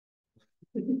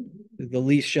The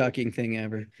least shocking thing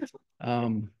ever.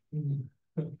 Um,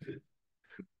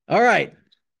 all right.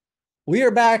 We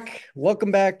are back.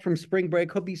 Welcome back from spring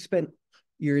break. Hope you spent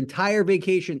your entire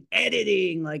vacation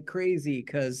editing like crazy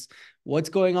because what's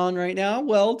going on right now?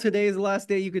 Well, today is the last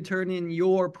day you could turn in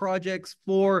your projects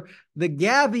for the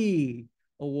Gabby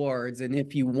Awards. And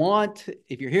if you want,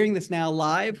 if you're hearing this now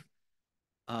live,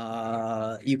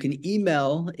 you can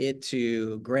email it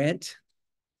to Grant.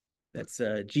 That's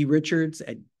G Richards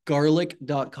at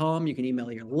garlic.com. You can email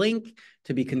your link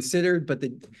to be considered. But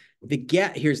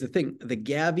here's the thing: the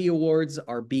Gavi Awards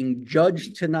are being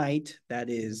judged tonight. That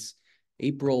is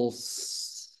April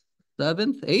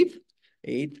 7th, 8th,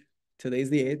 8th. Today's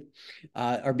the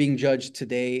 8th. Are being judged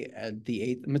today at the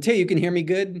 8th. Mateo, you can hear me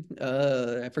good?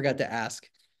 I forgot to ask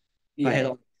if I had Yeah,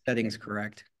 all the settings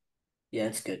correct. yeah,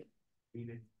 it's good.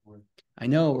 I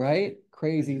know, right?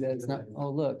 Crazy that it's not. Oh,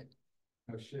 look.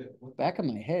 Oh shit. Back of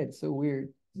my head. So weird.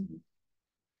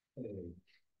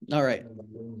 All right.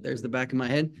 There's the back of my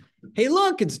head. Hey,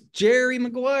 look, it's Jerry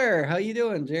McGuire. How you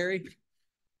doing, Jerry?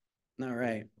 All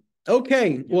right.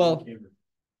 Okay. Well,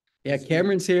 yeah,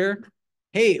 Cameron's here.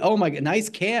 Hey, oh my god, nice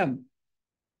cam.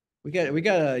 We got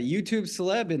a YouTube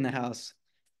celeb in the house.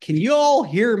 Can you all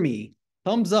hear me?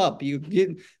 Thumbs up. You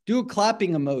get do a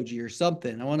clapping emoji or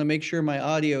something. I want to make sure my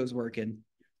audio is working.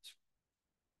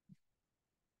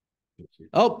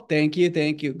 Oh, thank you,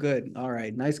 thank you. Good. All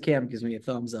right. Nice cam gives me a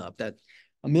thumbs up. That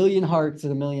a million hearts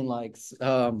and a million likes.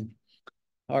 All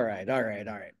right, all right,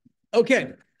 all right.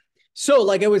 Okay. So,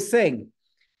 like I was saying,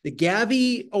 the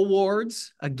Gavi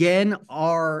Awards again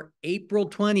are April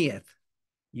 20th.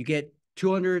 You get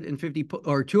 250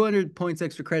 or 200 points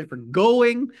extra credit for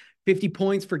going, 50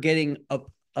 points for getting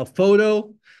a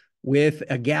photo with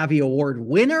a Gavi Award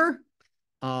winner.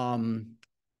 Um,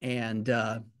 and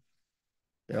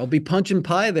there'll be punch and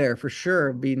pie there for sure.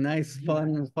 It'll be nice,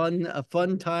 a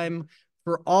fun time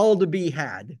for all to be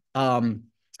had.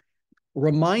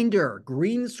 Reminder,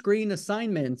 green screen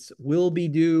assignments will be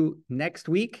due next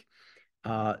week.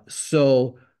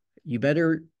 So you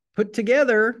better put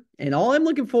together, and all I'm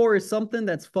looking for is something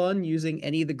that's fun using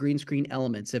any of the green screen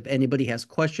elements. If anybody has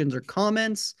questions or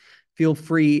comments, feel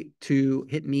free to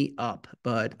hit me up.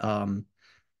 But uh,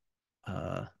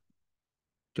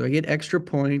 do I get extra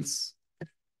points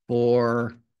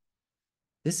for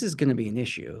this is going to be an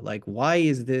issue. Like, why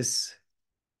is this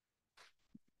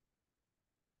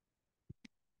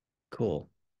cool?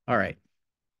 All right.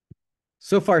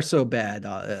 So far, so bad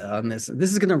on this.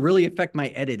 This is going to really affect my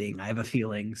editing. I have a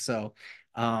feeling. So,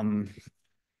 um,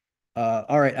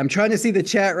 all right. I'm trying to see the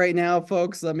chat right now,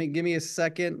 folks. Give me a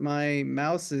second. My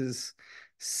mouse is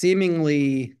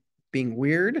seemingly being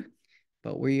weird,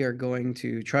 but we are going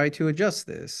to try to adjust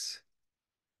this.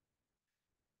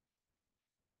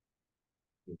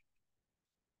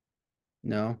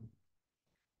 No,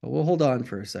 but we'll hold on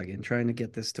for a second, trying to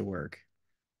get this to work.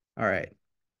 All right.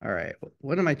 All right.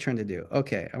 What am I trying to do?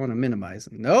 Okay. I want to minimize.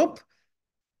 Nope.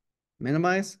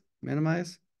 Minimize,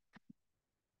 minimize.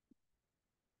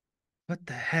 What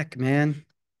the heck, man?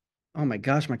 Oh my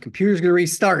gosh, my computer's gonna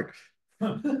restart.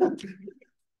 All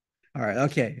right,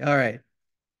 okay, all right.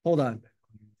 Hold on.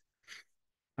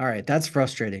 All right, that's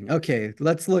frustrating. Okay,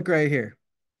 let's look right here.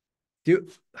 Do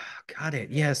got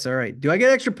it. Yes, all right. Do I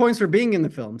get extra points for being in the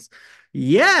films?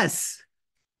 Yes,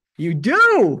 you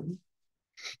do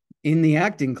in the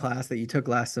acting class that you took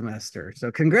last semester.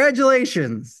 So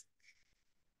congratulations.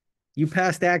 You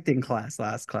passed acting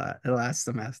last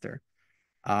semester.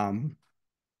 Um,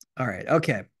 all right,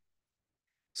 okay.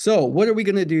 So what are we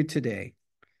gonna do today?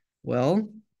 Well,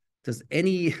 does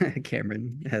any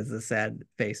Cameron has a sad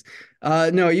face.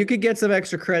 No, you could get some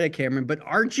extra credit, Cameron, but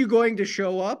aren't you going to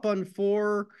show up on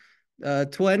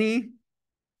 420?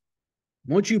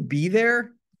 Won't you be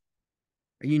there?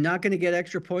 Are you not going to get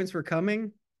extra points for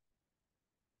coming?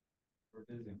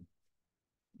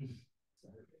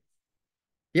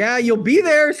 Yeah, you'll be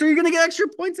there, so you're gonna get extra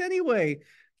points anyway,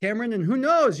 Cameron. And who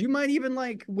knows, you might even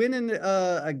like win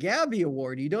a Gavi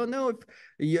award. You don't know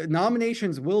if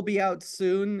nominations will be out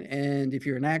soon, and if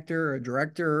you're an actor, a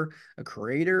director, a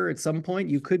creator, at some point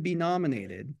you could be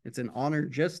nominated. It's an honor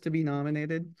just to be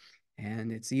nominated, and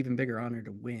it's even bigger honor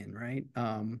to win, right?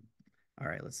 All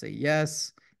right, let's say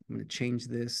yes. I'm gonna change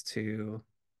this to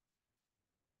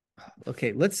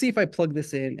okay, let's see if I plug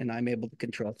this in and I'm able to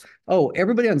control. Oh,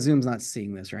 everybody on Zoom's not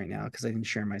seeing this right now because I didn't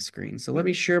share my screen. So let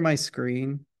me share my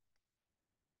screen.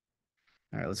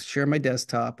 All right, let's share my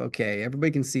desktop. Okay,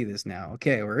 everybody can see this now.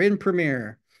 Okay, we're in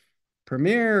Premiere.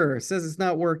 Premiere says it's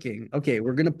not working. Okay,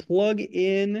 we're going to plug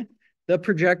in the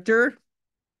projector.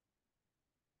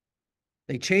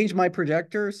 They changed my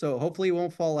projector, so hopefully it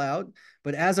won't fall out.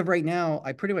 But as of right now,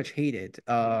 I pretty much hate it.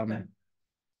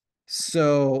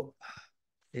 So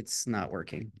it's not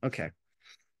working. Okay.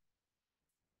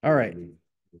 All right.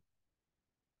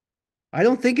 I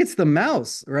don't think it's the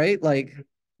mouse, right? Like,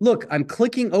 look, I'm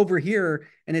clicking over here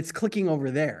and it's clicking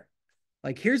over there.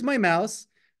 Like, here's my mouse,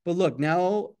 but look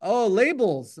now, oh,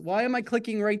 labels. Why am I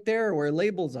clicking right there where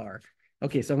labels are?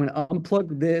 Okay, so I'm going to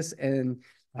unplug this and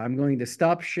I'm going to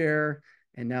stop share.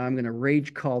 And now I'm going to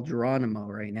rage call Geronimo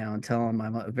right now and tell him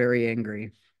I'm very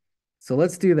angry. So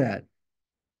let's do that.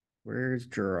 Where's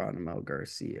Geronimo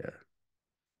Garcia?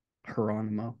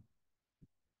 Geronimo.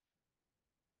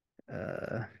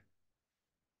 Uh,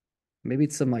 Maybe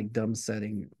it's some like dumb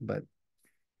setting, but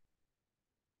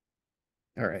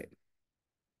all right.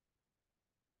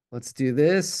 Let's do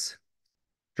this.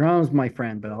 Geronimo's my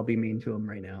friend, but I'll be mean to him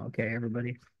right now. Okay,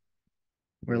 everybody.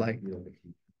 We're like,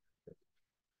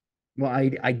 well,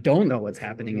 I don't know what's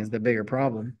happening is the bigger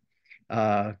problem.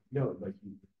 No, like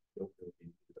you don't really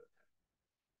need to do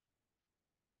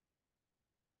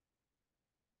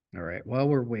that. All right. While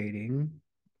we're waiting,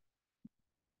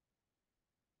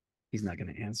 he's not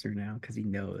going to answer now because he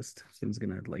knows. Someone's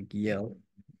going to like yell.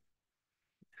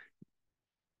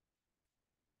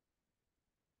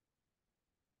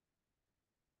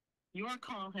 Your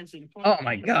call has been. Oh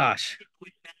my gosh.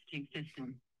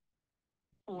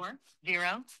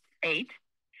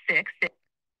 4086.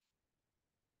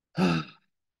 All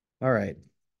right.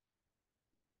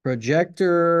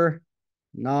 Projector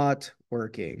not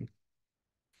working.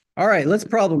 All right, let's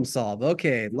problem solve.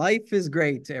 Okay, life is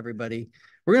great to everybody.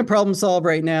 We're gonna problem solve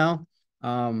right now.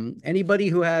 Anybody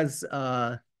who has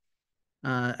I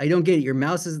don't get it. Your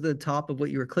mouse is the top of what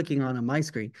you were clicking on my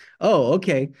screen. Oh,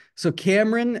 okay. So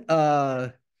Cameron,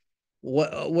 what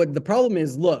the problem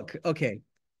is, look, okay,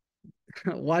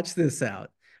 watch this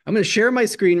out. I'm going to share my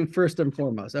screen first and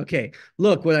foremost. Okay,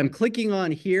 look, what I'm clicking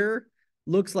on here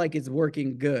looks like it's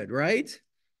working good, right?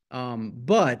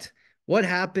 But what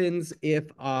happens if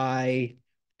I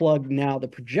plug now the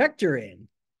projector in?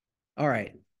 All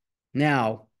right,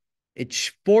 now it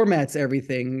formats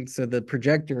everything so the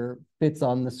projector fits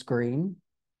on the screen.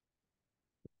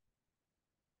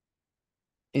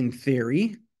 In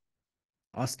theory,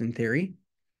 Austin theory.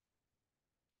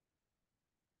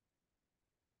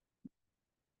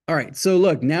 All right, so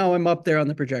look, now I'm up there on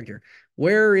the projector.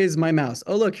 Where is my mouse?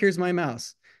 Oh, look, here's my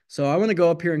mouse. So I want to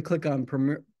go up here and click on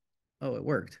Premiere. Oh, it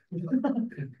worked.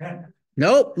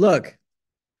 Nope, look.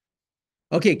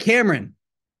 Okay, Cameron.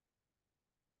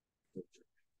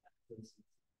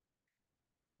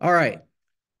 All right.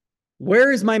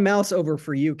 Where is my mouse over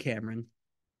for you, Cameron?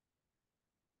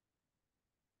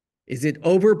 Is it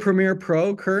over Premiere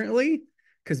Pro currently?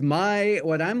 Because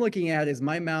what I'm looking at is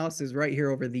my mouse is right here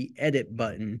over the edit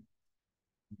button.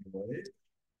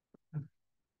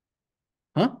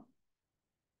 Huh?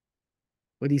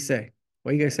 What do you say?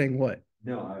 Why are you guys saying what?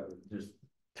 No, I just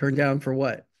turn down for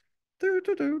what?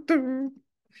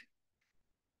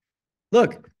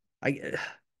 Look, I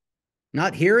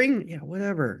not hearing? Yeah,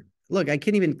 whatever. Look, I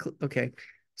can't even. Okay.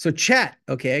 So chat.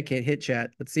 Okay, I can't hit chat.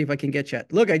 Let's see if I can get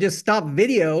chat. Look, I just stopped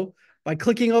video by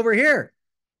clicking over here.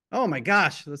 Oh my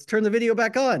gosh. Let's turn the video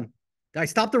back on. Did I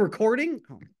stop the recording?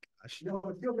 Oh my gosh. No,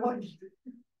 it's still going.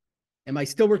 Am I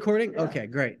still recording? Yeah. Okay,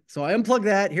 great. So I unplug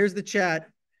that. Here's the chat.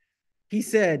 He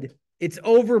said it's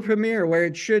over Premiere where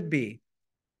it should be.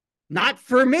 Not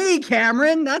for me,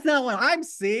 Cameron. That's not what I'm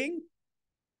seeing.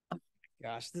 Oh my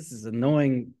gosh, this is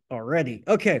annoying already.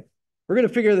 Okay, we're going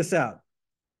to figure this out.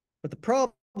 But the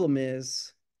problem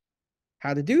is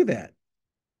how to do that.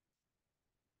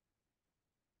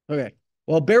 Okay.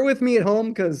 Well, bear with me at home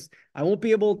because I won't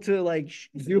be able to like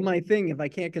do my thing if I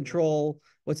can't control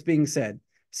what's being said.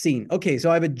 Scene. Okay, so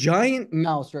I have a giant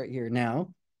mouse right here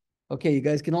now. Okay, you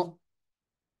guys can all.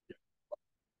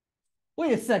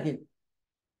 Wait a second.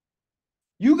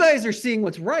 You guys are seeing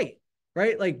what's right,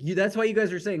 right? Like that's why you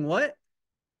guys are saying what?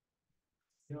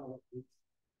 No,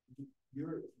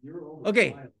 you're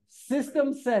okay.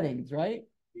 System settings, right?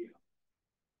 Yeah.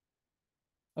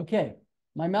 Okay.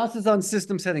 My mouse is on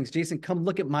system settings. Jason, come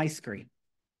look at my screen.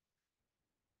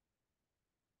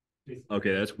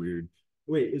 Okay, that's weird.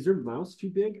 Wait, is your mouse too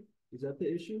big? Is that the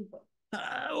issue?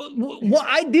 Well,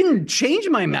 I didn't change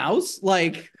my mouse.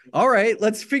 Like, all right,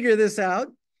 let's figure this out.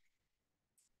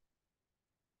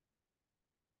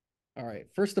 All right,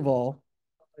 first of all,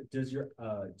 does your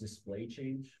display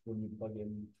change when you plug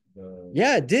in the?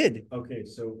 Yeah, it did. Okay,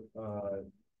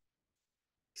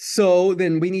 so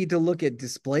then we need to look at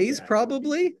displays,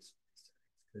 probably.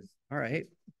 All right.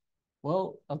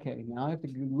 Well, okay. Now I have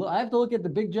to look at the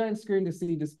big giant screen to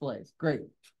see displays. Great,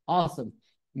 awesome.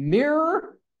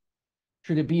 Mirror?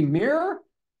 Should it be mirror?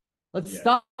 Let's Yeah.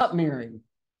 stop mirroring.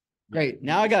 Great.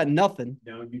 Now I got nothing.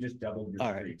 Now you just doubled your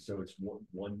All right. streak, so it's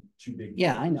too big.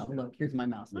 Yeah, I know. Look, here's my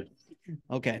mouse.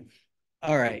 Okay.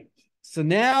 All right. So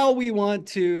now we want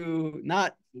to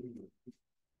not.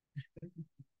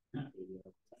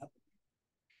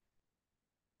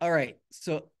 All right.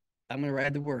 So I'm going to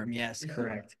ride the worm. Yes,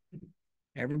 correct.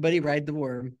 Everybody ride the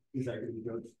worm. Is that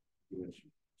your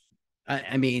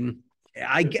I mean,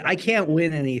 I can't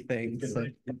win anything. So.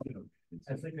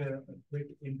 That's like a quick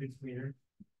in-betweener.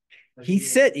 He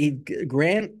said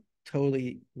Grant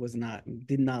totally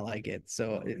did not like it.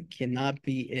 So it cannot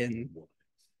be in.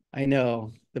 I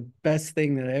know, the best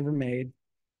thing that I ever made.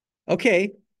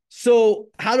 Okay. So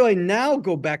how do I now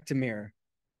go back to mirror?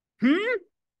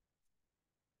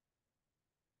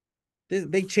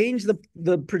 They changed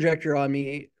the projector on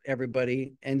me,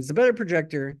 everybody, and it's a better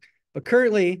projector, but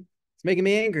currently it's making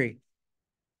me angry.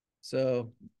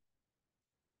 So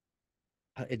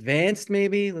advanced,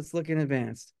 maybe. Let's look in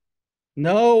advanced.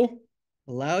 No,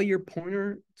 allow your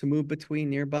pointer to move between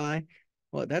nearby.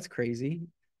 Well, that's crazy.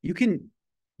 You could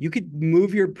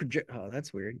move your project. Oh,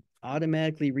 that's weird.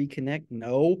 Automatically reconnect.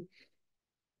 No.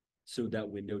 So that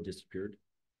window disappeared.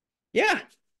 Yeah.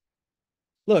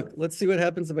 Look, let's see what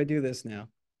happens if I do this now.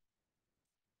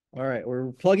 All right,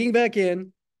 we're plugging back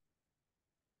in.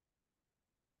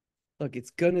 Look,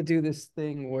 it's gonna do this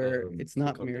thing where it's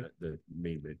not mirrored. The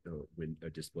main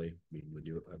display, main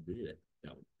window.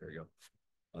 No, there you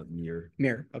go. Mirror.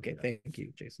 Mirror. Okay, thank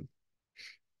you, Jason.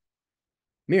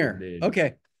 Mirror.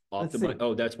 Okay. Optimize.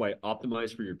 Oh, that's why.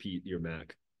 Optimize for your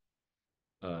Mac.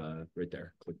 Right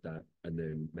there. Click that, and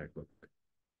then MacBook.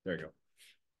 There you go.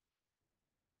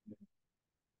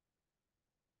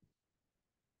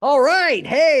 All right.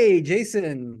 Hey,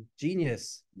 Jason,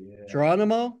 genius. Yeah.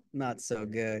 Geronimo, not so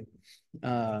good.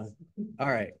 All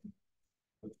right.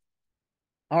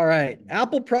 All right.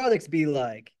 Apple products be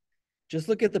like. Just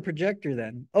look at the projector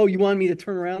then. Oh, you want me to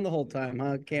turn around the whole time,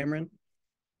 huh, Cameron?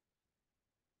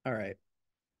 All right.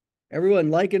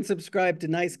 Everyone, like and subscribe to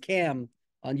Nice Cam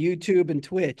on YouTube and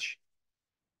Twitch.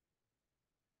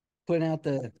 Putting out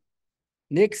the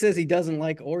Nick says he doesn't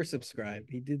like or subscribe.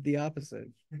 He did the opposite.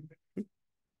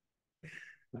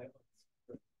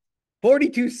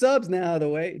 42 subs now out of the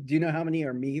way. Do you know how many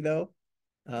are me though?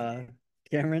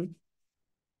 Cameron?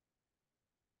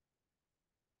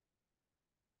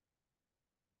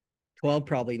 $12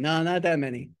 probably. No, not that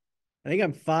many. I think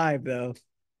I'm 5 though.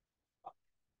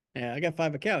 Yeah, I got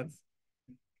 5 accounts.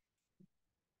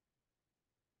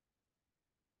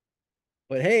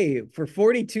 But hey, for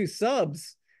 42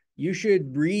 subs, you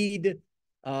should read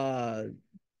Hitchhiker's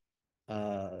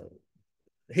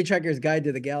Guide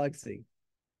to the Galaxy.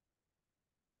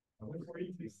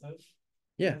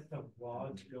 Yeah. The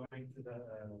vlog going to the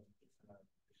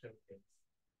showcase.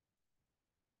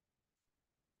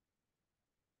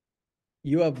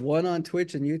 You have one on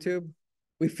Twitch and YouTube?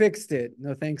 We fixed it.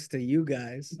 No thanks to you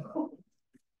guys.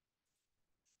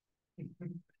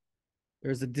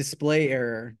 There's a display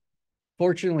error.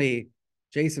 Fortunately,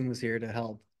 Jason was here to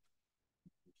help.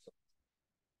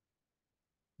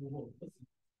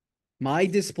 My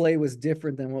display was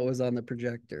different than what was on the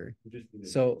projector.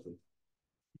 So,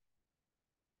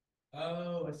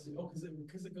 oh, I see. Oh,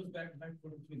 because it goes back and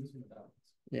forth between this one and that one.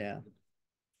 yeah.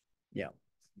 Yeah.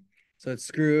 So it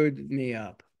screwed me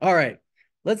up. All right.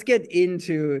 Let's get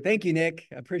into, thank you, Nick.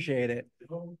 I appreciate it.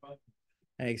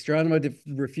 Thanks. Geronimo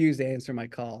refused to answer my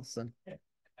call. So,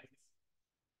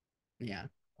 yeah.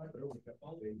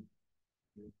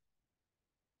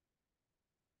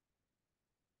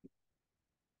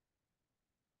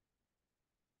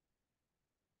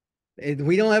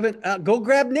 We don't have it. Go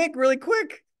grab Nick really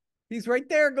quick. He's right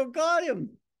there. Go got him.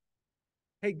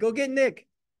 Hey, go get Nick.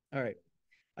 All right.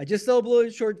 I just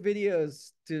uploaded short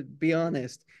videos, to be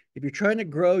honest. If you're trying to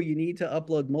grow, you need to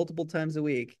upload multiple times a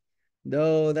week.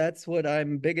 No, that's what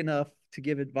I'm big enough to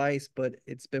give advice, but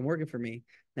it's been working for me.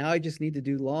 Now I just need to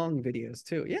do long videos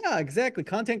too. Yeah, exactly.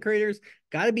 Content creators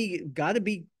gotta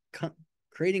be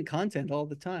creating content all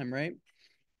the time, right?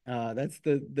 That's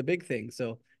the big thing.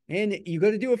 So, and you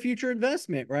got to do a future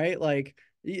investment, right? Like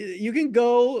you can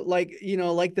go like,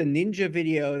 like the ninja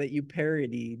video that you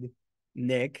parodied,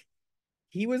 Nick.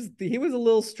 He was a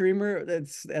little streamer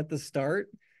that's at the start.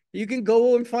 You can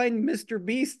go and find Mr.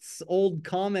 Beast's old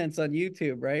comments on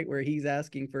YouTube, right? Where he's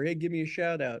asking for, hey, give me a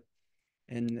shout out.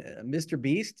 And Mr.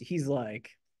 Beast, he's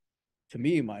like, to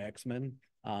me, my X-Men.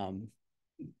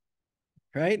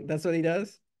 Right? That's what he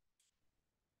does.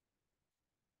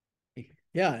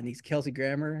 Yeah, and he's Kelsey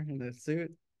Grammer in the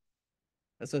suit.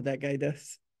 That's what that guy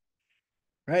does.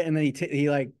 right? And then he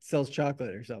like sells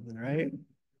chocolate or something, right?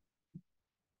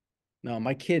 No,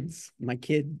 my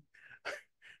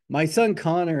son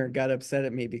Connor got upset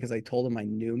at me because I told him I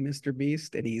knew Mr.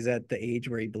 Beast, and he's at the age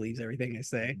where he believes everything I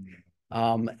say.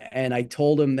 And I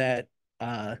told him that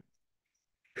uh,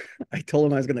 I told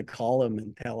him I was going to call him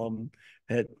and tell him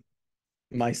that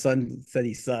my son said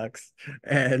he sucks,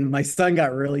 and my son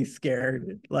got really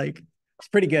scared. Like, it's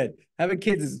pretty good. Having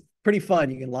kids is pretty fun.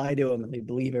 You can lie to them and they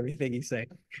believe everything you say.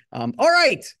 All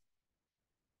right.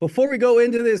 Before we go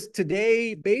into this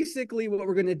today, basically what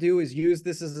we're going to do is use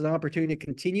this as an opportunity to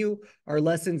continue our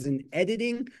lessons in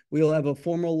editing. We'll have a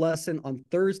formal lesson on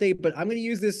Thursday, but I'm going to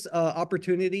use this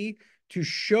opportunity to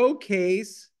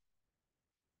showcase.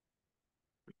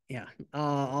 Yeah,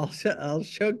 I'll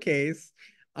showcase.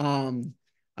 I'm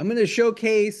going to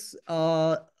showcase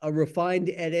a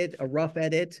refined edit, a rough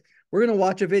edit. We're going to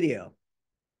watch a video.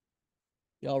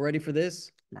 Y'all ready for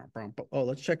this? Oh,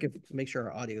 let's check if make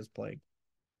sure our audio is playing.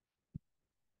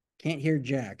 Can't hear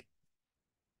Jack.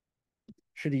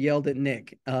 Should have yelled at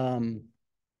Nick. All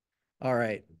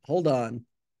right, hold on.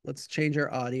 Let's change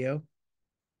our audio.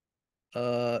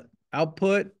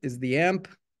 Output is the amp.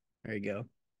 There you go.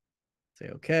 Say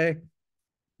okay.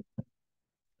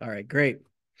 All right, great.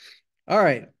 All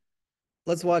right,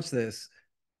 let's watch this.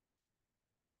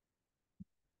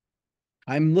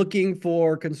 I'm looking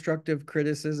for constructive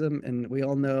criticism, and we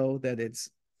all know that it's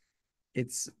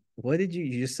what did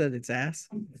you just said it's ass?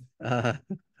 Uh,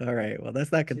 all right, well,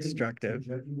 that's not constructive.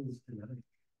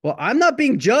 Well, I'm not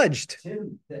being judged.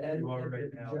 Tim, the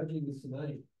judging is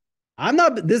tonight. I'm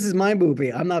not, this is my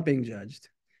movie. I'm not being judged.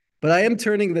 But I am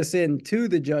turning this in to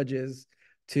the judges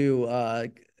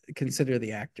to consider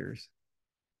the actors.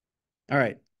 All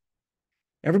right.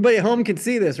 Everybody at home can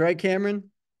see this, right, Cameron?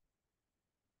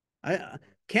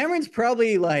 Cameron's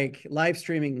probably like live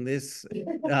streaming this.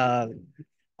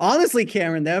 Honestly,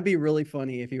 Cameron, that would be really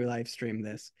funny if you live stream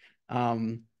this.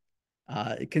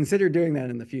 Consider doing that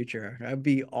in the future. I'd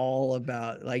be all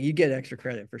about, like, you get extra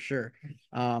credit for sure.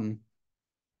 All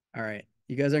right.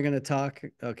 You guys aren't going to talk?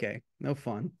 Okay. No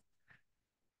fun.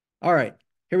 All right.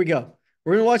 Here we go.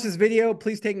 We're going to watch this video.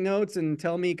 Please take notes and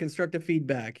tell me constructive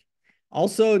feedback.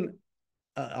 Also,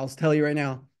 I'll tell you right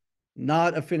now,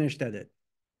 not a finished edit.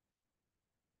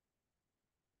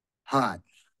 Hot.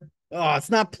 Oh, it's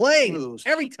not playing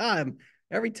every time.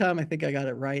 Every time I think I got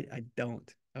it right, I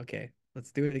don't. Okay,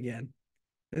 let's do it again.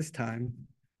 This time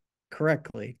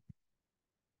correctly.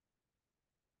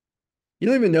 You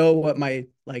don't even know what my,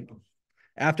 like,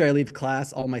 after I leave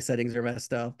class, all my settings are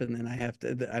messed up, and then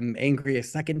I'm angry a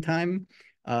second time.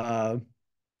 All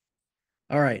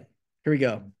right, here we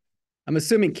go. I'm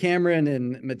assuming Cameron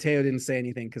and Mateo didn't say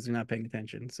anything because they're not paying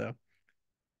attention. So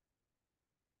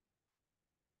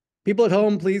people at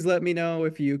home, please let me know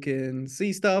if you can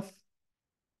see stuff.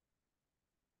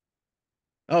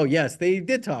 Oh, yes, they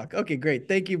did talk. Okay, great.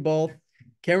 Thank you both.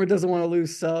 Cameron doesn't want to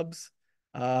lose subs.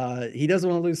 He doesn't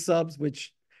want to lose subs,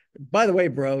 which, by the way,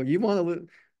 bro, you want to lose,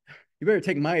 you better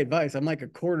take my advice. I'm like a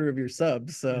quarter of your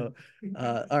subs. So,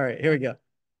 all right, here we go.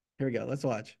 Here we go. Let's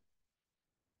watch.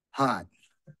 Hot.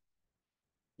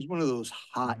 It's one of those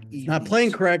hot evenings. It's not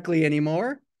playing correctly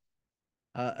anymore.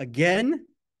 Again,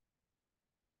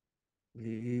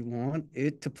 we want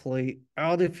it to play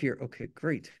out of here. Okay,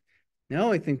 great.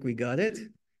 Now I think we got it.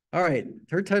 All right,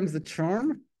 third time's the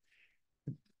charm.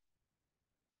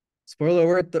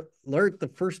 Spoiler alert, the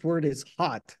first word is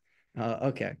hot.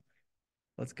 Okay,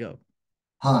 let's go.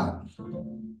 Hot.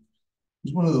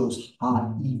 It's one of those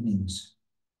hot evenings.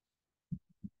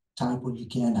 Type where you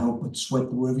can't help but sweat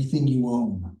through everything you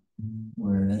own.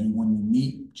 Where anyone you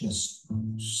meet just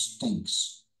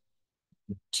stinks.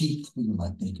 Your teeth feel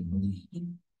like they can bleed.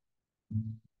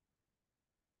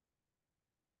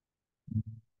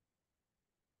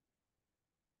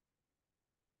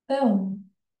 Bill,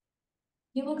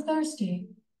 you look thirsty.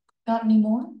 Got any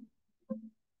more?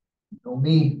 You know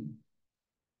me,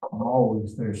 I'm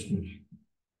always thirsty.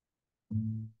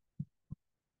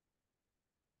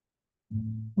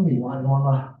 What do you want,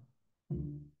 Norma?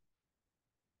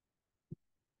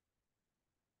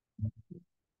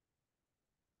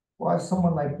 Why is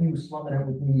someone like you slumming it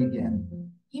with me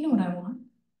again? You know what I want.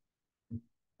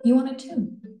 You want it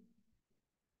too.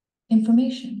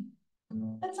 Information.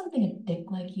 That's something a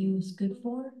dick like you is good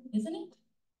for, isn't it?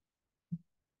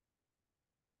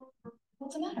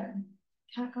 What's the matter?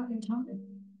 Cat got your tongue?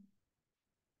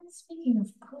 And speaking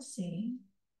of pussy,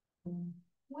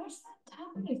 where's that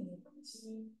tablet of yours?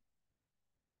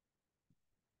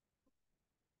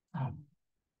 Oh.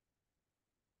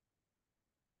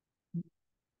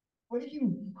 What did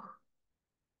you...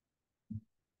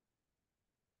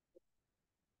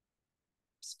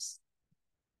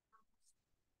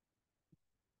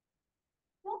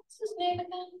 What's his name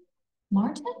again?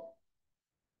 Martin?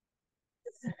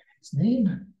 His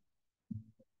name?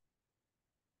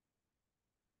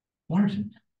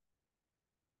 Martin.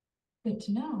 Good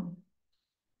to know.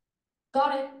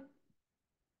 Got it.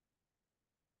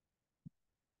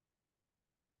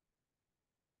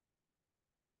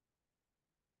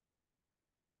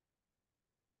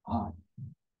 Hot.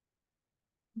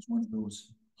 It was one of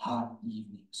those hot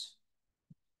evenings.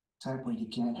 Type where you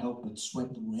can't help but sweat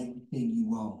through everything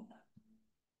you own.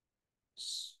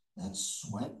 That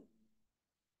sweat,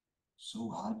 so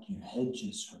hot your head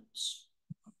just hurts.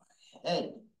 My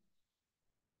head.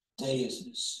 Day is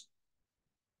this.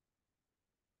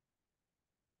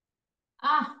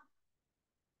 Ah,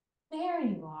 there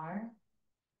you are.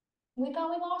 We thought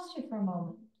we lost you for a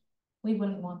moment. We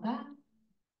wouldn't want that.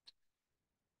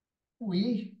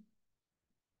 We?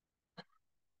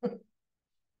 Your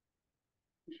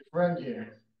friend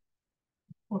here.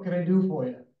 What can I do for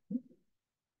you?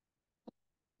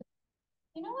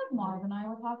 You know what Marv and I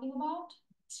were talking about?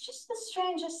 It's just the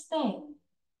strangest thing.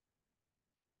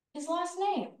 His last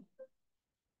name.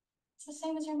 It's the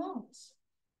same as your mom's.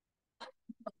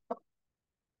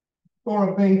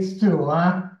 Dora Bates too,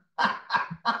 huh?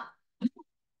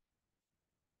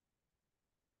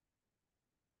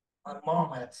 My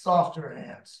mom had softer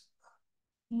hands.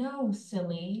 No,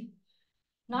 silly.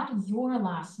 Not your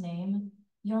last name.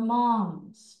 Your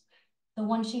mom's. The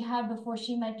one she had before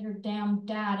she met your damn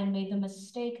dad and made the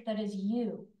mistake that is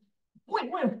you.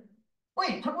 Wait,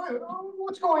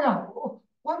 what's going on?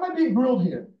 Why am I being grilled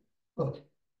here? Look,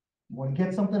 you want to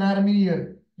get something out of me,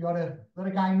 you ought to let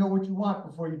a guy know what you want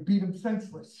before you beat him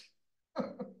senseless.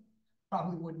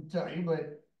 Probably wouldn't tell you, but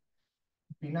it'd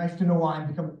be nice to know why I'm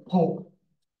becoming Pope.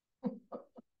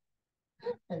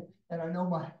 And I know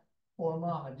my poor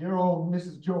mama, dear old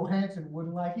Mrs. Johansson,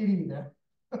 wouldn't like it either.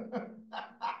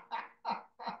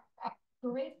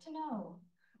 Great to know.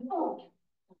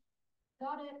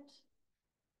 Got it.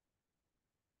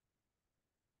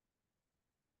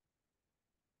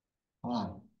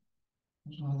 Wow. It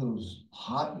was one of those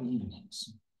hot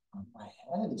evenings. My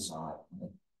head is hot.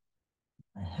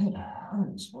 My head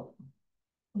hurts. What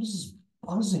is this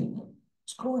buzzing?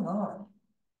 What's going on?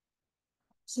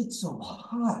 Is it so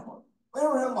hot?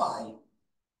 Where am I?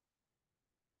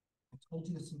 I told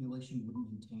you the simulation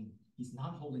wouldn't maintain. He's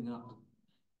not holding up.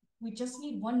 We just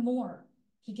need one more.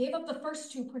 He gave up the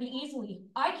first two pretty easily.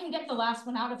 I can get the last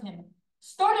one out of him.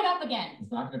 Start it up again.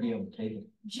 He's not going to be able to take it.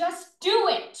 Just do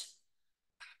it.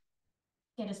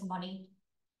 Get his money.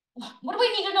 What do we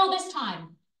need to know this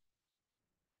time?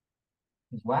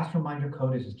 His last reminder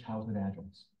code is his childhood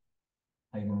address.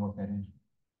 How you going to work that in?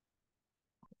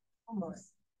 What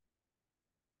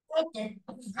the?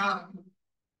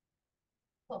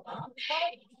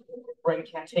 Brain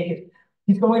can't take it.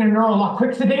 He's going into neural lock.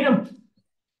 Quick, sedate him.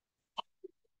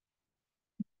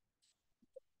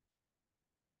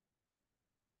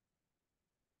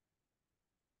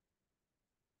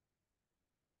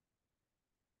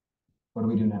 What do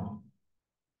we do now?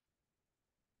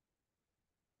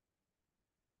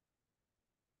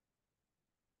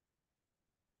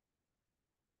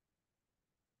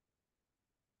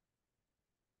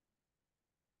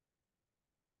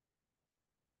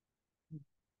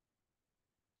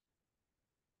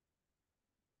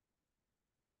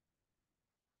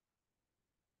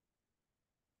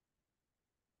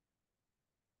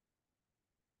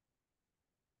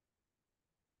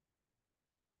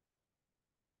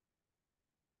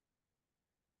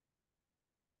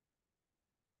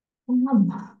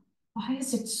 Why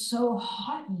is it so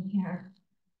hot in here?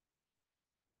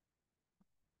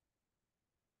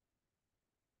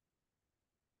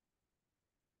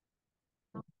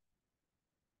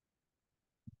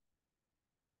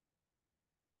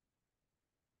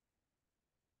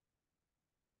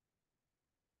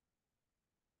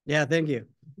 Yeah, thank you.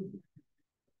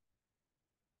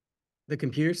 The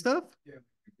computer stuff?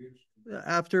 Yeah.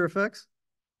 After Effects?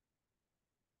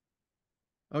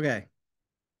 Okay.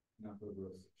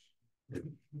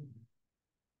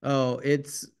 Oh,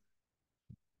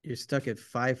 you're stuck at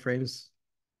 5 frames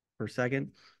per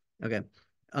second. Okay.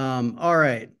 All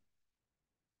right.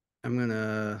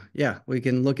 Yeah, we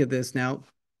can look at this now.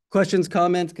 Questions,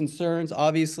 comments, concerns.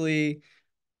 Obviously,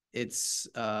 it's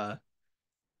not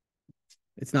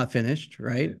finished,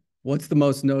 right? What's the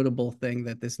most notable thing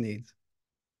that this needs?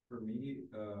 For me,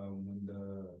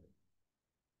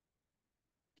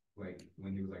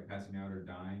 when he was like passing out or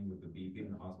dying with the beeping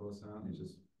and the hospital sound, it's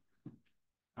just,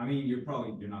 I mean, you're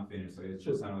not finished, so it's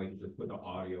just sounded like you just put the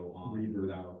audio on reverb.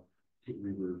 Without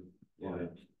reverb. Yeah.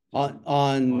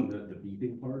 On the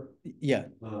beeping part, yeah.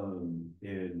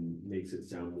 and makes it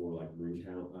sound more like room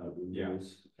Yeah.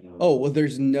 noise. Oh, well,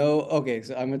 there's no, okay,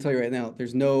 so I'm gonna tell you right now,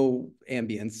 there's no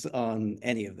ambience on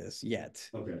any of this yet.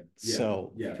 Okay, yeah,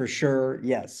 So yeah. for sure,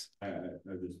 yes. I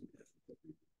just.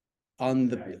 On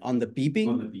Yeah, the on the beeping,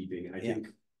 beeping, I Yeah.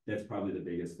 think that's probably the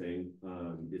biggest thing.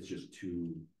 It's just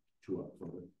too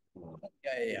upfront.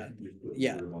 yeah. Just put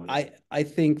Yeah, reverb on it. I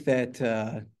think that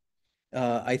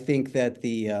I think that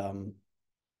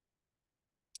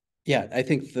I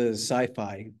think the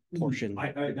sci-fi portion.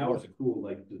 That was a cool,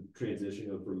 like the transition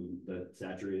of from the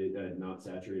saturated, not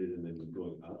saturated, and then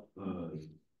going up.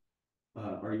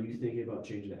 Are you thinking about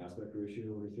changing the aspect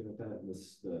ratio or anything like that?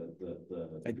 This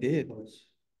the I did. parts?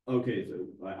 Okay, so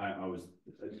I was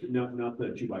not the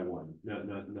 2x1, not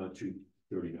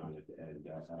 239 at the end.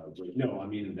 No, I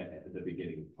mean the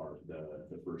beginning part,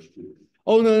 the first two.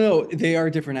 Oh, no, they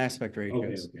are different aspect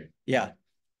ratios. Okay. Yeah.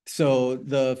 So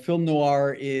the film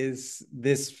noir is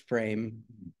this frame.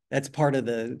 That's part of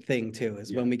the thing too,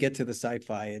 is when we get to the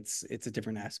sci-fi, it's a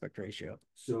different aspect ratio.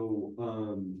 So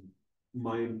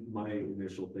my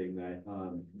initial thing that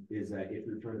is that if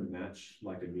you're trying to match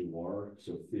like a noir,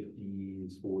 so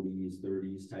 50s, 40s,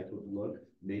 30s type of look,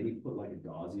 maybe put like a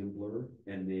Gaussian blur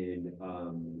and then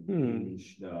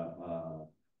change the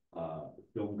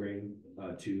film grain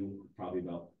to probably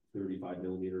about 35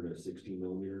 millimeter to 16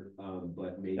 millimeter.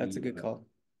 But maybe That's a good call.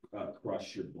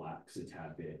 Crush your blacks a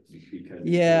tad bit because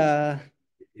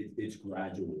it's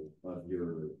gradual of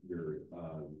your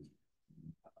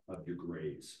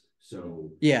grays.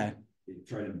 So yeah,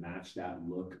 try to match that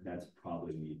look. That's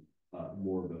probably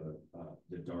more of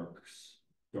the dark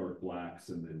blacks,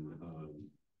 and then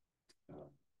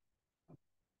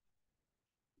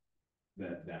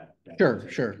that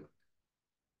sure.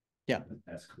 Yeah,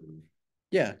 that's cool.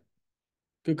 Yeah,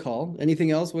 good call. Anything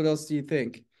else? What else do you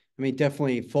think? I mean,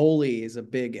 definitely Foley is a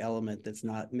big element that's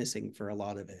not missing for a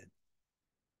lot of it.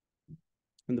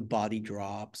 When the body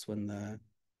drops, when the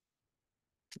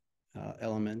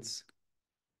elements.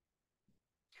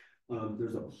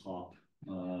 There's a pop.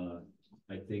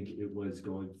 I think it was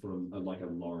going from like a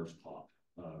large pop.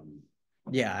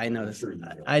 Yeah, I noticed. Sure you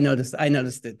know. I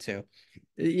noticed it too.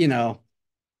 You know,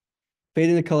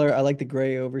 fading the color. I like the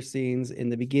gray over scenes. In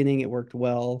the beginning, it worked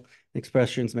well. The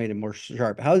expressions made it more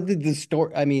sharp. How did the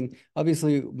story? I mean,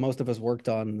 obviously, most of us worked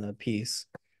on the piece,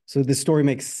 so the story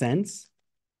makes sense,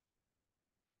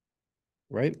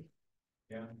 right?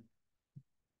 Yeah.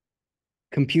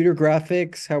 Computer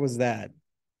graphics. How was that?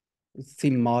 It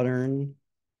seemed modern.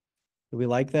 Do we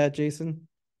like that, Jason?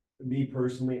 Me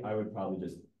personally, I would probably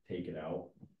just take it out.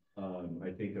 I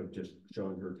think of just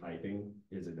showing her typing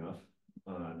is enough.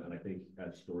 And I think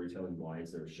as storytelling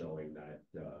wise, they're showing that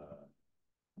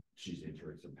she's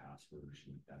entering some password or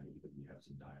something like that, even you have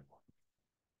some dialogue.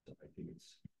 So I think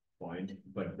it's fine,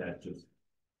 but that's just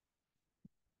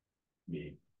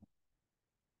me.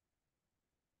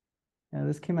 Yeah,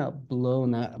 this came out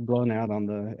blown out on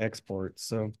the export,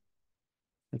 so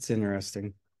it's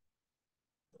interesting.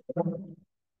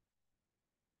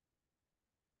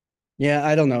 Yeah,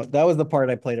 I don't know. That was the part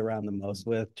I played around the most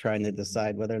with, trying to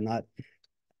decide whether or not.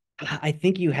 I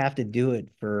think you have to do it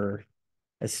for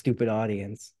a stupid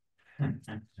audience.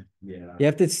 Yeah. You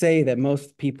have to say that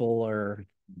most people are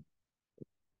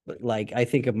like, I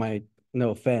think of my, no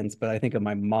offense, but I think of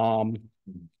my mom.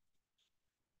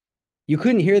 You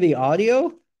couldn't hear the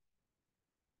audio?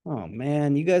 Oh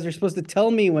man, you guys are supposed to tell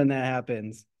me when that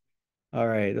happens. All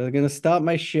right, we're gonna stop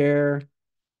my share.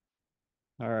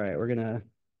 All right, we're gonna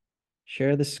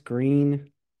share the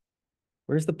screen.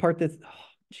 Where's the part that's, oh,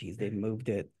 geez, they moved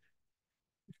it.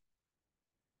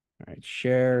 All right,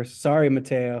 share. Sorry,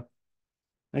 Mateo.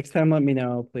 Next time, let me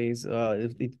know, please.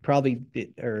 It probably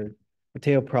did, or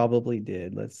Mateo probably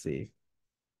did. Let's see.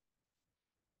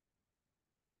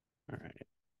 All right.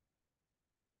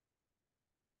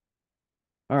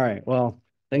 All right. Well,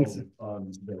 thanks.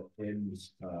 The end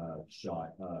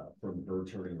shot from her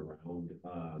turning around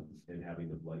and having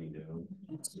the bloody nose.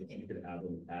 If you could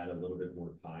add a little bit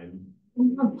more time.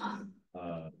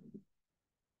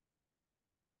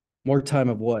 More time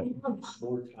of what?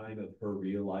 More time of her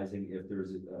realizing if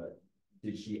there's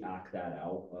did she act that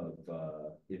out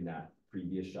of in that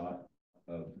previous shot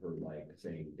of her like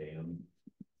saying damn.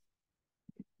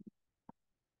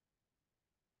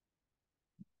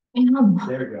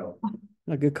 There you go.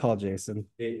 A good call, Jason.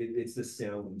 It's the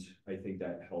sound, I think,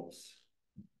 that helps.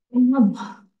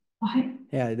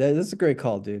 Yeah, that's a great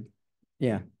call, dude.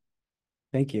 Yeah.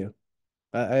 Thank you.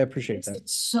 I appreciate that.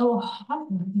 It's so hot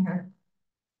in here.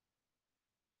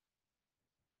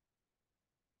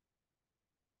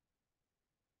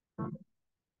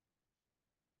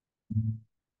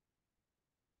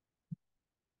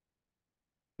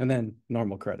 and then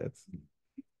normal credits.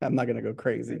 I'm not gonna go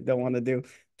crazy. Don't want to do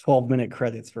 12-minute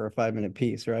credits for a 5-minute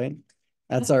piece, right?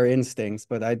 That's our instincts,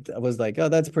 but I was like, oh,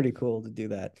 that's pretty cool to do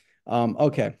that.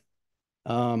 Okay.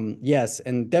 Yes,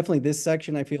 and definitely this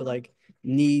section I feel like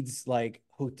needs like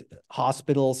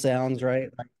hospital sounds, right?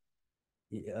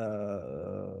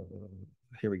 Uh,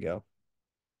 here we go.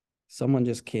 Someone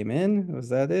just came in. Was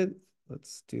that it?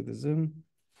 Let's do the Zoom.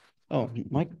 Oh,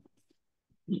 Mike.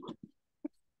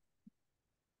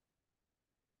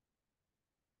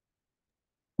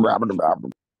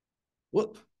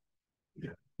 Whoop.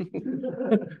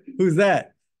 Who's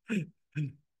that?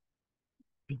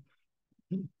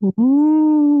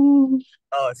 Oh,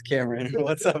 it's Cameron.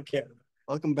 What's up, Cameron?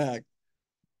 Welcome back.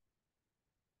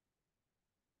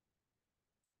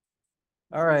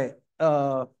 All right.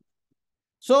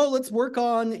 So let's work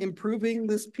on improving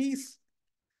this piece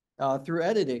through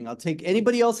editing. I'll take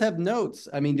anybody else have notes.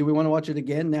 I mean, do we want to watch it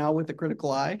again now with a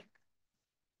critical eye?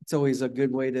 It's always a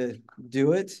good way to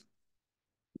do it.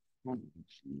 Oh,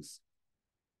 geez.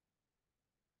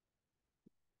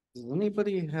 Does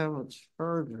anybody have a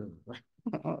charger?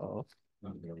 Uh-oh.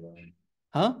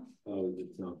 Huh? Oh,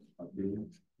 it's not updating.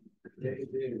 Yeah, it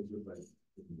is, but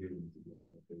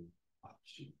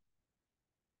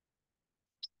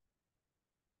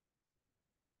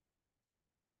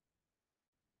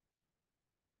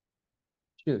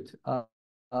Shoot.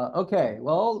 Okay.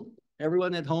 Well,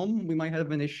 everyone at home, we might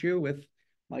have an issue with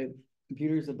my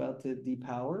computer's about to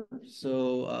depower,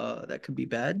 so that could be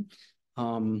bad.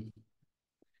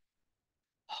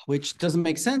 Which doesn't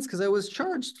make sense because I was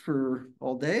charged for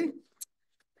all day,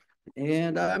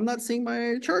 and I'm not seeing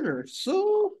my charger.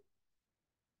 So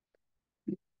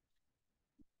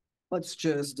let's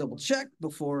just double check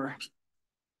before.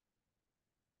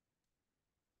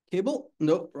 Cable?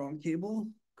 Nope, wrong cable.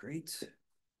 Great.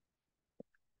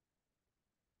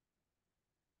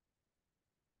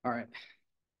 All right.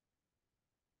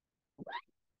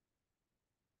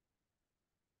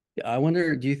 I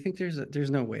wonder, do you think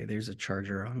there's no way there's a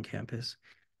charger on campus?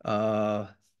 Uh,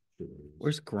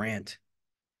 where's Grant?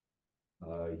 he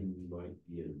might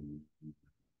be in.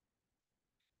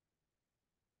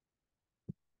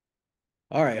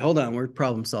 All right, hold on. We're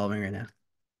problem solving right now.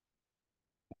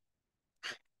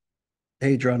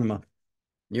 Hey, Geronimo,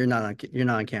 you're not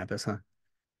on campus, huh?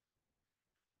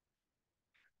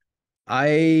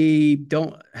 I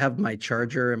don't have my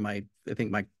charger and I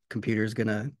think my computer's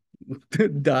gonna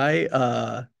die.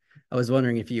 I was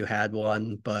wondering if you had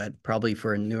one, but probably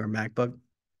for a newer MacBook.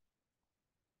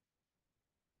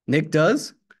 Nick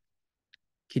does?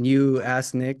 Can you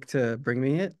ask Nick to bring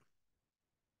me it?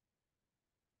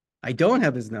 I don't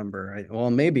have his number.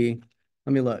 Well, maybe.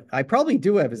 Let me look. I probably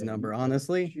do have his number,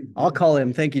 honestly. I'll call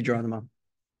him. Thank you, Geronimo.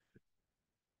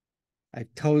 I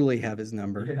totally have his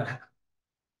number. Yeah.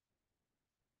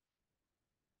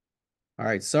 All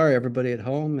right. Sorry, everybody at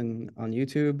home and on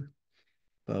YouTube,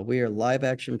 but we are live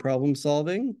action problem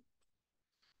solving.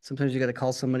 Sometimes you got to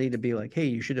call somebody to be like, hey,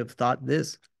 you should have thought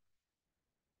this.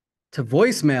 To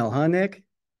voicemail, huh, Nick?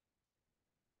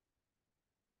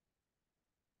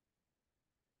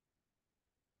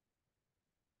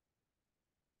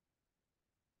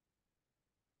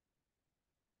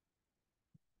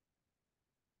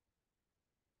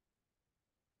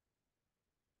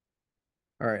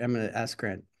 All right. I'm going to ask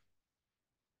Grant.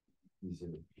 He's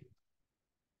in.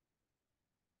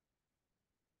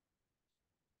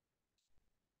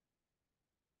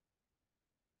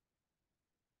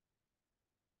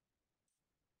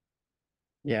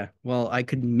 Yeah. Well, I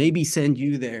could maybe send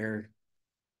you there.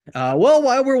 Well,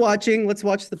 while we're watching, let's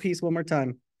watch the piece one more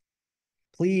time.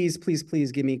 Please, please,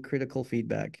 please give me critical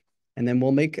feedback, and then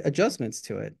we'll make adjustments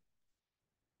to it.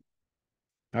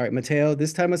 All right, Mateo,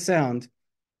 this time with sound.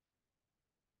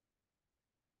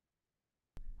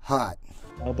 Hot.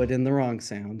 Oh, but in the wrong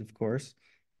sound, of course.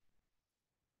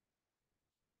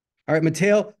 All right,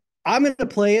 Mateo, I'm going to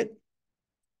play it.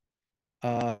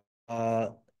 Uh, uh,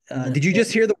 did you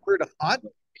just hear the word hot?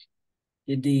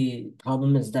 The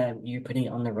problem is that you're putting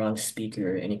it on the wrong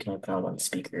speaker and you cannot put it on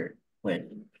speaker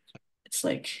when it's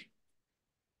like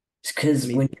it's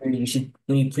because when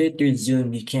you put it through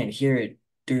Zoom, you can't hear it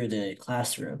through the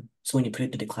classroom. So when you put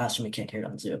it through the classroom, you can't hear it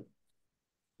on Zoom.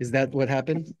 Is that what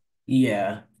happened?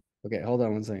 Yeah. Okay, hold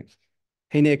on one second.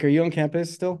 Hey, Nick, are you on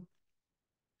campus still?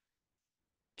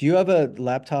 Do you have a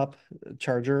laptop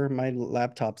charger? My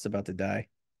laptop's about to die.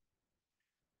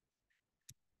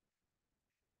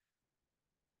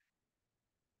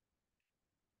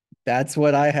 That's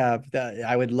what I have.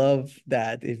 I would love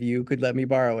that if you could let me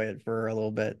borrow it for a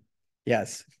little bit.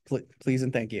 Yes, please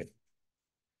and thank you.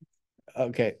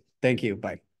 Okay, thank you.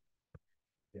 Bye.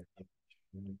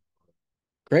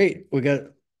 Great. We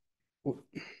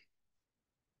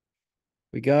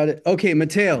got it. Okay,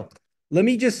 Mateo, let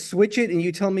me just switch it and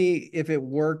you tell me if it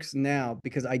works now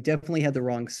because I definitely had the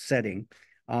wrong setting.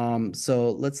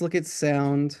 So let's look at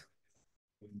sound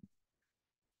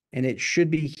and it should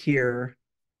be here.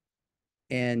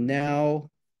 And now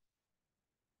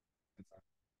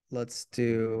let's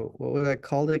do, what would I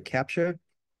call it? Captcha?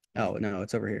 Oh, no,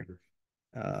 it's over here.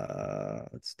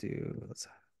 Let's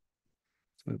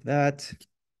move that.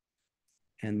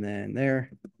 And then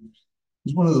there.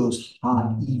 It's one of those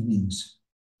hot evenings.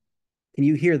 Can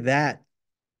you hear that,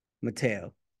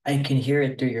 Mateo? I can hear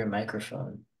it through your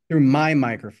microphone. Through my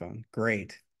microphone.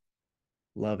 Great.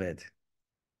 Love it.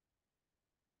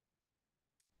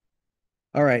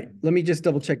 All right, let me just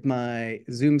double check my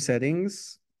Zoom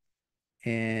settings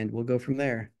and we'll go from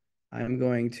there. I'm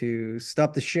going to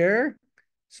stop the share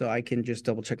so I can just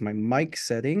double check my mic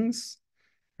settings.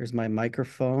 Here's my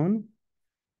microphone.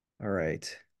 All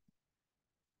right.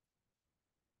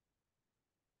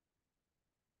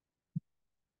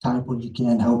 Type when you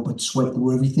can't help but sweat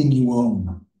through everything you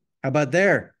own. How about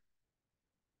there?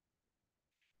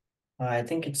 I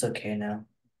think it's okay now.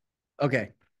 Okay,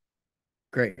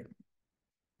 great.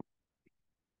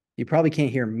 You probably can't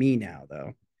hear me now,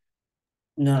 though.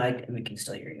 No, we can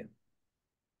still hear you.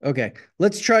 Okay,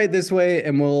 let's try it this way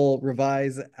and we'll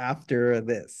revise after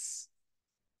this.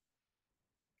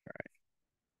 All right.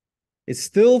 It's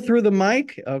still through the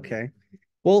mic? Okay.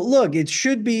 Well, look, it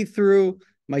should be through,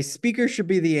 my speaker should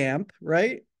be the amp,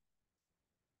 right?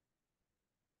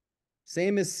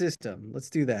 Same as system. Let's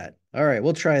do that. All right,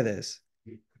 we'll try this.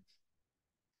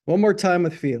 One more time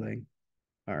with feeling.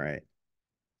 All right.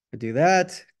 I'll do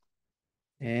that.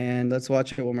 And let's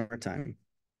watch it one more time.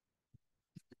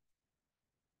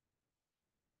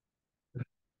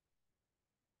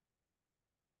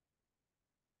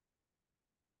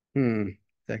 It's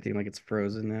acting like it's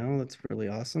frozen now. That's really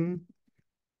awesome.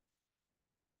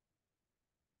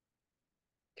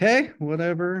 Okay,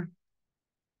 whatever.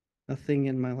 Nothing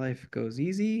in my life goes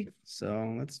easy,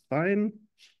 so that's fine.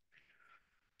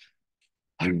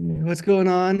 What's going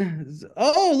on?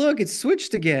 Oh, look, it's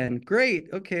switched again. Great.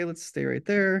 Okay, let's stay right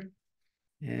there.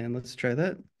 And let's try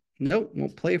that. Nope,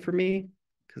 won't play for me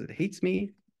because it hates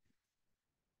me.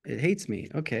 It hates me.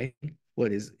 Okay.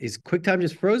 What is QuickTime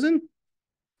just frozen?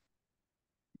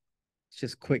 It's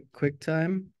just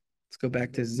QuickTime. Let's go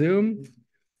back to Zoom.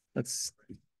 Let's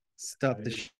stop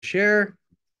the share.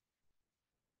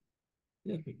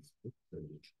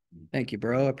 Thank you,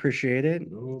 bro. Appreciate it.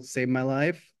 Saved my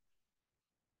life.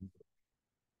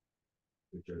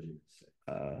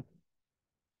 All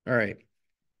right.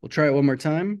 We'll try it one more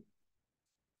time.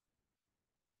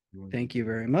 Thank you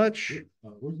very much.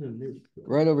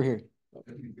 Right over here.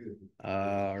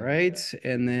 All right.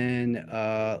 And then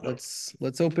let's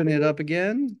open it up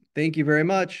again. Thank you very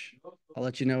much. I'll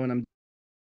let you know when I'm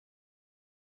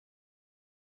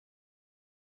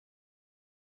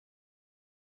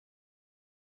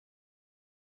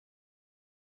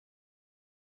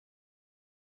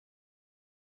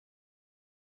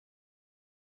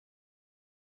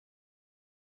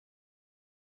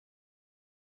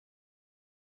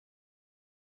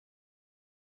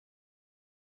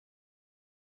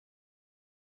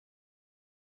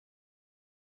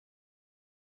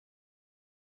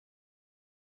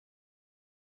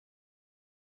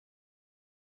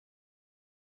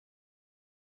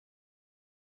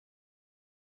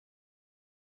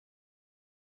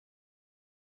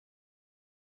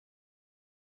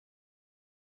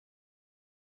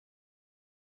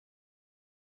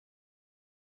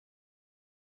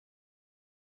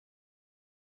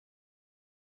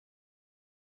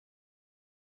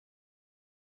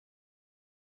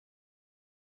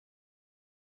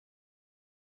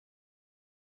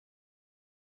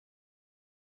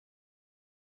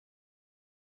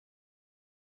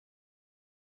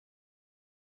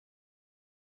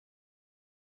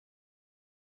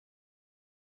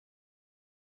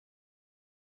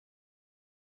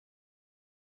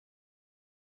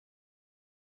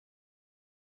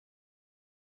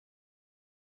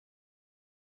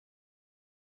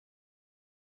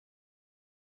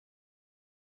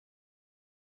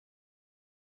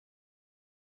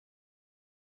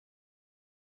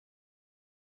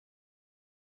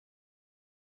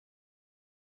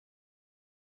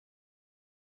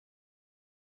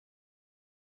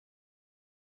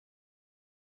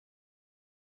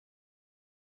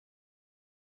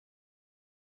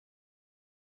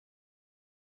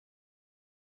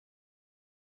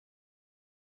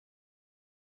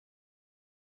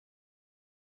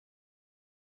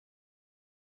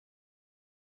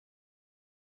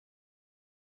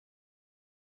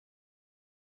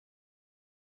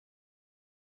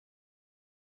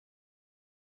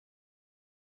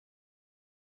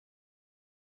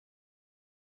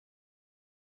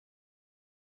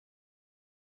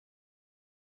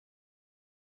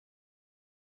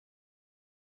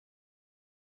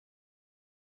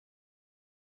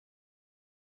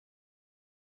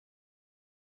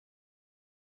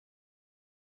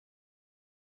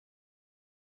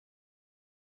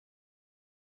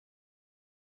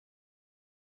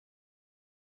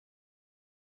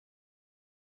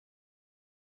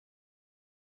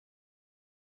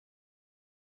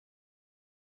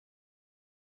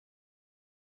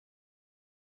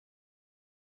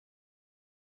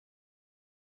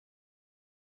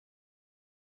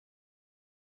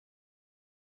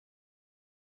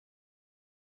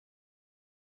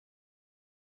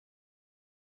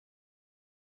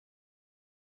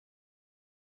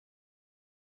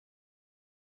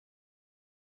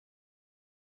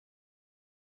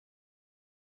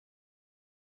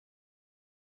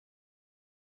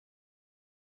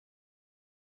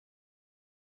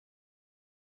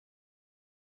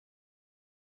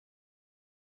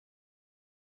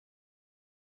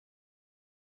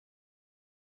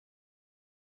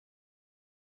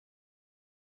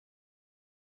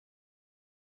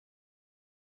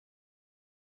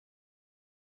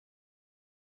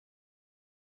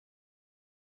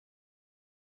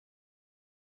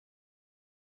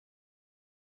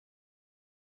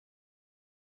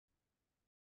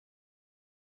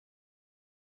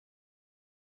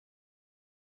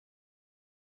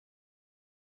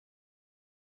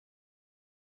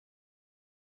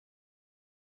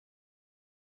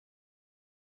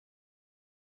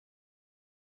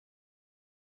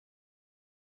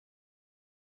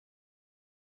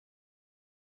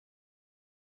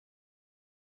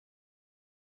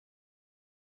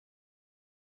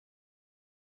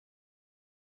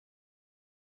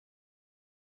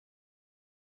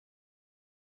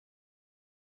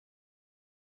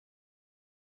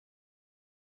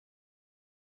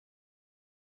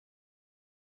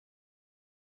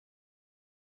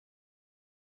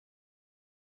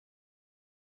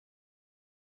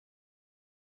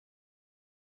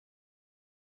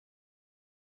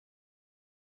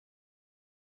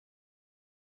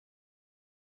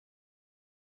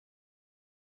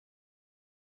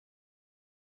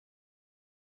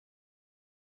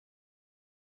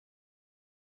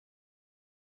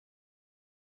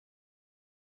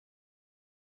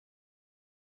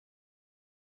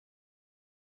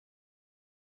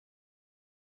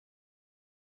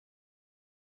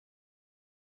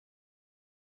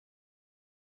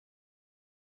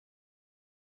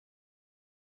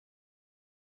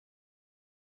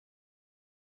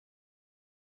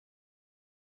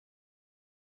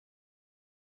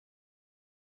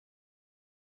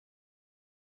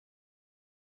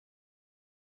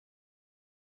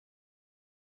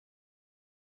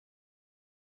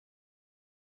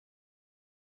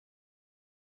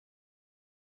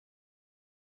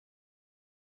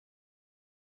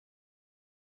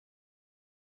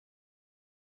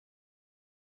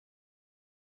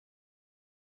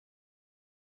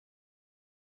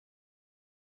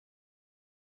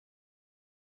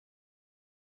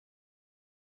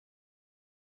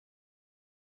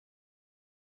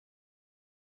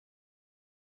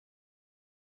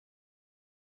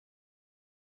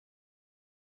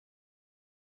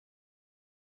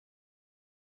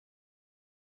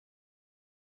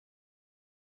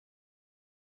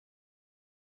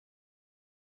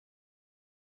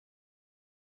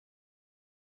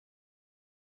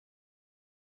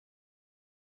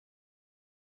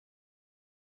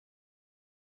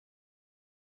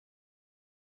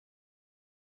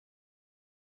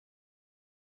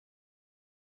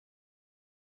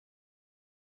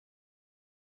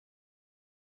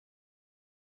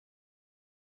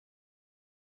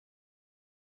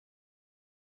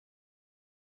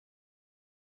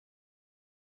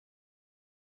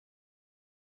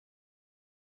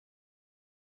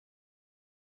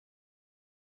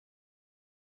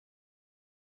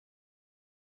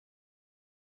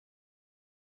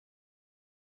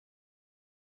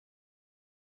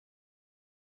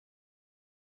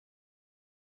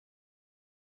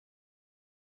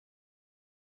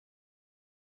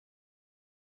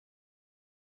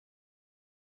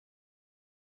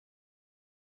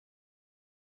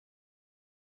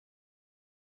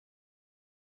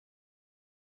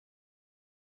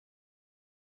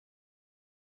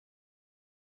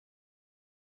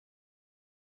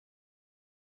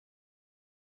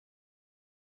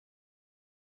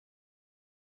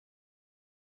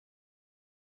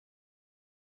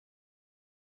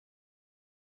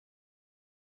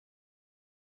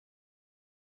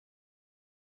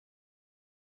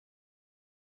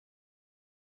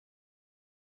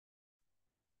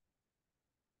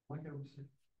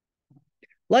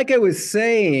Like I was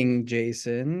saying,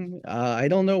 Jason, I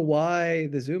don't know why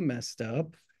the Zoom messed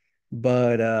up,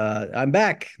 but I'm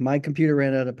back. My computer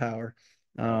ran out of power.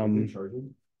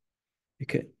 Charging? You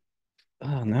could,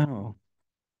 oh no.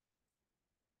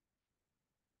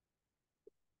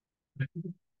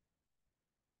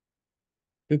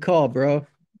 Good call, bro.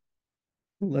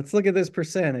 Let's look at this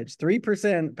percentage.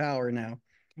 3% power now.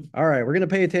 All right, we're gonna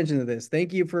pay attention to this.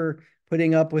 Thank you for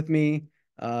putting up with me.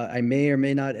 I may or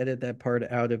may not edit that part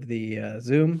out of the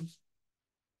Zoom.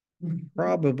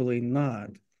 Probably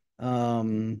not.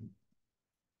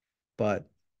 But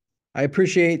I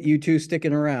appreciate you two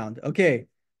sticking around. Okay,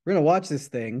 we're gonna watch this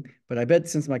thing, but I bet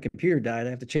since my computer died,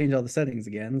 I have to change all the settings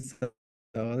again. So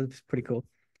it's pretty cool.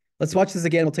 Let's watch this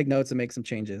again. We'll take notes and make some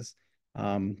changes.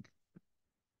 Okay.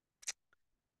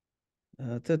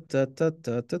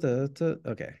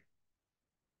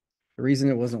 The reason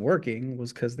it wasn't working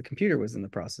was because the computer was in the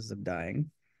process of dying,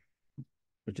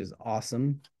 which is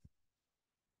awesome.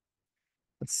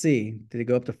 Let's see. Did it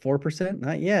go up to 4%?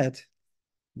 Not yet.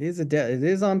 It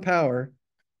is on power.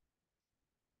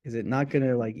 Is it not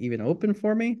gonna like even open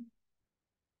for me?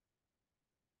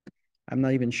 I'm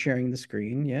not even sharing the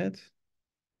screen yet.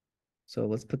 So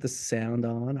let's put the sound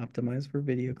on, optimize for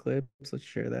video clips. Let's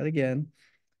share that again.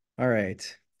 All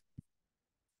right.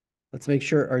 Let's make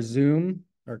sure our Zoom,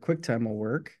 our QuickTime will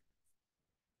work,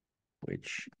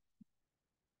 which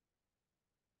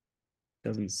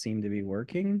doesn't seem to be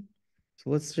working. So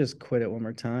let's just quit it one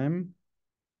more time.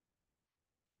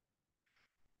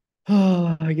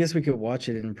 Oh, I guess we could watch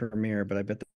it in Premiere, but I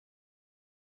bet the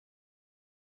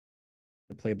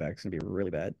playback's gonna be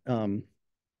really bad.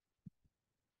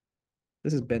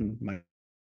 This has been my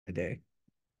day.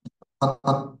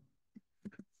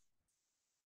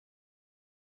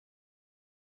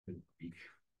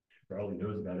 Probably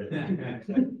knows about it.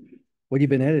 What have you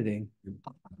been editing?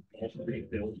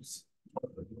 Films.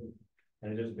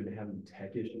 And I've just been having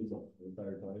tech issues the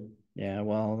entire time. Yeah,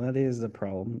 well, that is the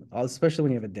problem, especially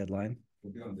when you have a deadline.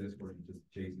 We'll be on Discord and just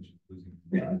Jason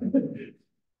losing.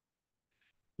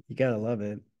 You gotta love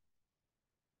it.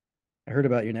 I heard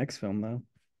about your next film though.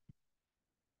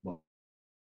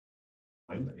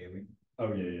 I'm aiming.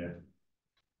 Oh yeah.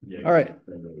 Yeah. All right.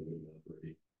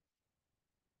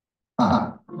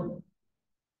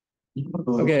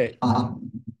 Okay.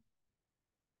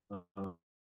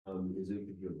 Is it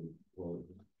well?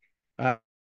 Uh,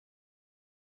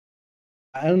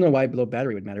 I don't know why low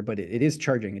battery would matter, but it is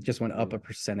charging. It just went up a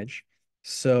percentage.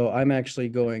 So I'm actually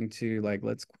going to like,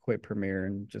 let's quit Premiere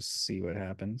and just see what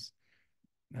happens.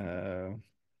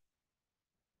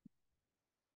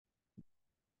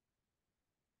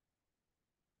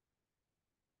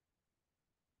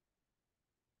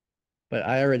 But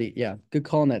I already, yeah, good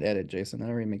call on that edit, Jason. That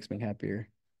already makes me happier.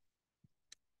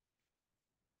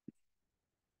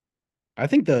 I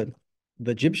think the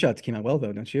jib shots came out well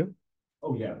though, don't you?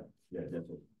 Oh yeah,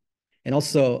 definitely. And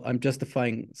also, I'm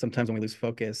justifying sometimes when we lose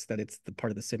focus that it's the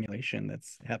part of the simulation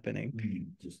that's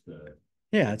happening. Just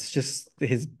Yeah, it's just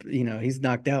his, he's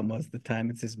knocked out most of the time.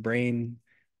 It's his brain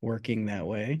working that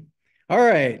way. All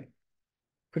right.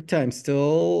 QuickTime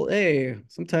still, hey,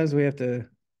 sometimes we have to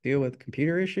deal with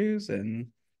computer issues and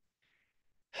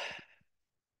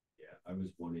yeah, I was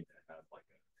wanting to have like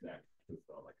that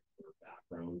like a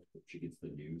background when she gets the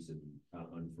news and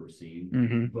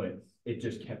unforeseen, but it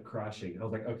just kept crashing. I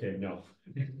was like, okay, no,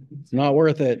 it's not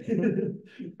worth it.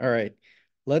 All right.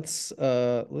 Let's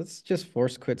just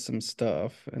force quit some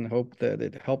stuff and hope that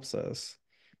it helps us.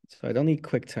 So I don't need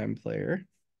QuickTime Player.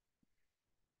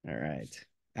 All right.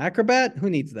 Acrobat,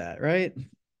 who needs that, right?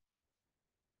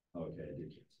 Okay, I did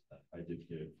get that. I did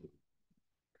get it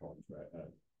for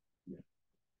contract. Yeah,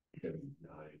 79.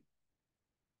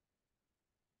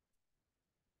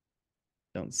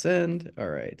 Don't send. All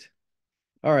right.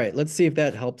 All right, let's see if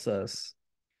that helps us.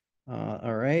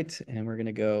 All right, and we're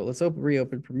gonna go, let's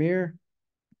reopen Premiere.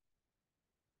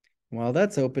 While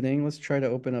that's opening, let's try to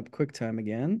open up QuickTime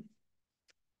again.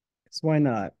 Because why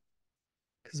not?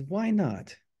 Because why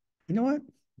not? You know what?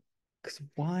 Because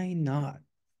why not?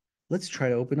 Let's try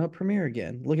to open up Premiere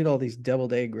again. Look at all these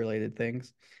deviled egg related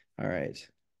things. All right.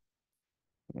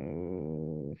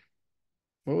 Oh,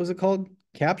 what was it called?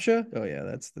 CAPTCHA? Oh yeah,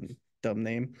 that's the dumb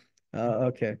name.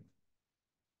 Okay.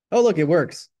 Oh, look, it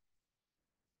works.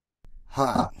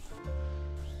 Hot.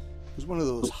 It was one of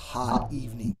those hot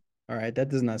evenings. All right, that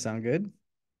does not sound good.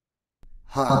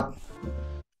 Hot.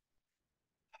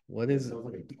 What is it? Sounds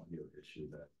like a audio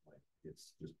issue that like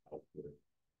it's just output.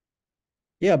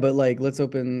 Yeah, but like let's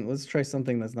try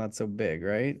something that's not so big,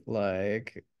 right?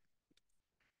 Like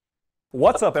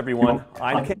What's up, everyone?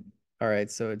 I'm Ken. All right,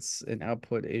 so it's an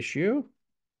output issue.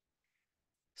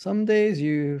 Some days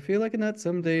you feel like a nut,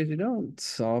 some days you don't.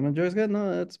 Almond Joy's got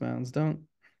nuts, mounds don't.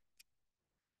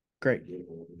 Great.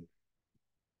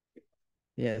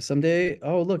 Yeah, someday.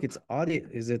 Oh, look, it's audio.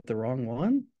 Is it the wrong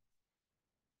one?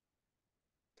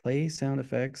 Play sound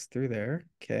effects through there.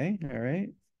 Okay, all right.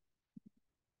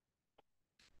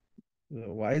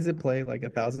 Why does it play like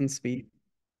 1,000 speed?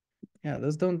 Yeah,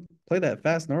 those don't play that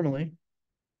fast normally.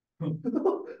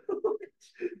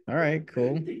 All right,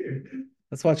 cool.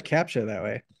 Let's watch capture that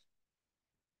way.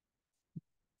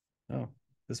 Oh,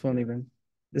 this one even.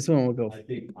 This one will go. I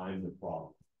think I'm the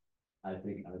problem. I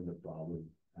think I'm the problem.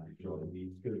 Actually,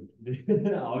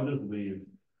 because I'll just leave.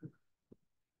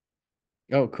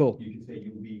 Oh, cool. You can say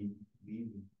you leave.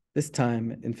 This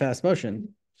time in fast motion.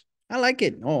 I like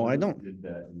it. Oh, I don't. Did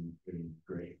that in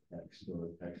great text or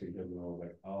texting him and I was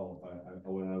like, oh,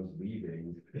 when I was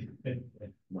leaving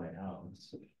my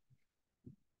house.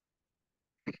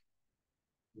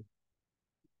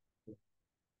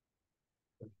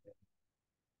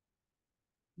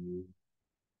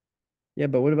 Yeah,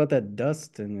 but what about that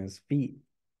dust in his feet?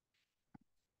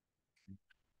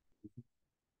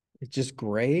 It's just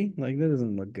gray? Like that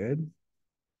doesn't look good.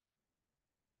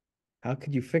 How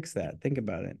could you fix that? Think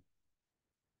about it.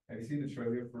 Have you seen the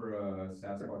trailer for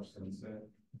Sasquatch Sunset?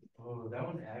 Oh, that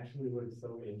one actually looks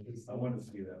so interesting. I want to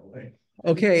see that one.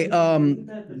 Okay,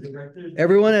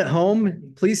 everyone at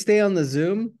home, please stay on the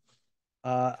Zoom.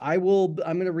 I'm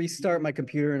gonna restart my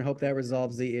computer and hope that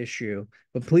resolves the issue.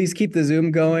 But please keep the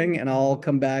Zoom going and I'll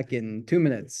come back in 2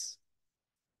 minutes.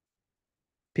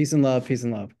 Peace and love, peace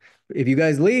and love. If you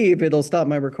guys leave, it'll stop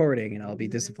my recording and I'll be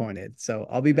disappointed. So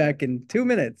I'll be back in 2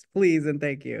 minutes, please and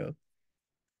thank you.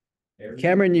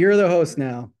 Cameron, you're the host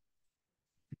now.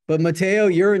 But Mateo,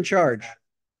 you're in charge.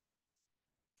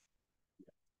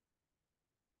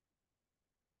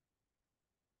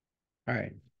 All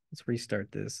right, let's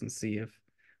restart this and see if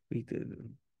we did.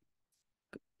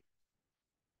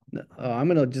 No, oh, I'm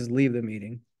gonna just leave the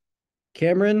meeting.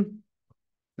 Cameron,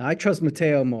 no, I trust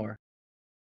Mateo more.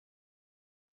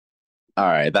 All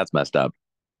right, that's messed up.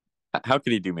 How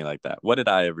could he do me like that? What did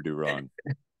I ever do wrong?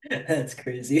 That's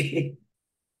crazy.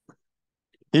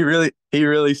 He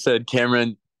really said,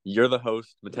 Cameron, you're the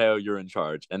host, Mateo, you're in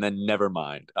charge, and then never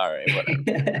mind. All right,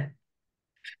 whatever.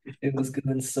 It was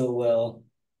going so well.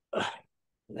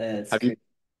 That's Have you crazy.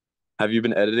 have you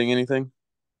been editing anything?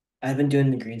 I've been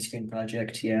doing the green screen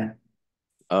project, yeah.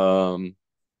 Um,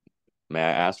 may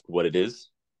I ask what it is?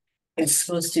 It's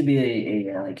supposed to be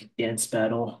a like dance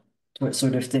battle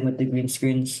sort of thing with the green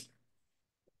screens.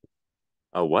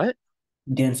 A what?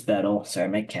 Dance battle. Sorry,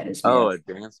 my cat is Oh, meowing.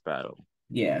 a dance battle.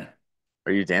 Yeah.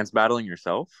 Are you dance battling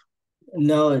yourself?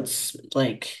 No, it's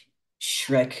like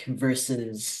Shrek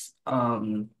versus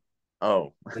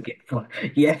Oh, okay.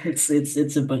 Yeah,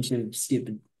 it's a bunch of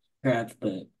stupid crap,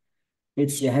 but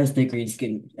it has the green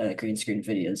screen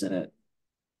videos in it.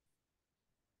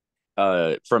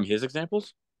 from his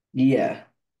examples? Yeah.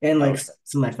 And like Okay,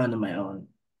 some I found on my own.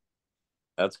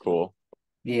 that's cool.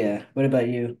 Yeah. What about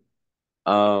you?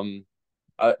 Um,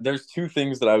 there's two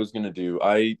things that I was gonna do.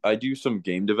 I do some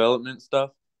game development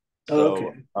stuff. Oh, So,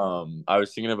 okay. I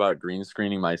was thinking about green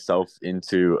screening myself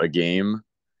into a game.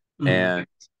 Mhm. And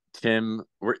Tim,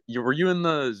 were you in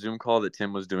the Zoom call that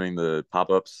Tim was doing the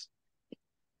pop-ups?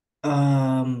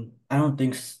 I don't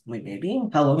think wait, maybe?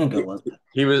 How long ago was that?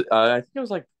 He was. I think it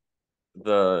was like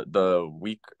the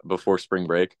week before spring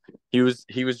break. He was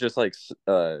just like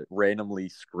randomly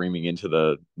screaming into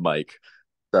the mic.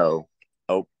 So,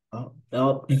 oh, Oh,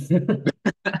 oh.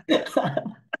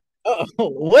 Oh,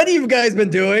 what have you guys been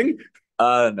doing?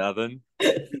 nothing.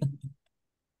 That's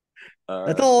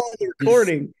Uh, all on the Just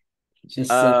recording. just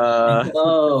so uh,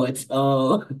 oh, it's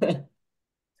oh.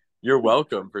 you're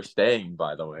welcome for staying,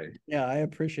 by the way. Yeah, I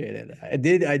appreciate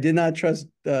it. I did not trust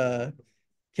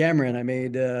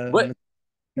Cameron. What?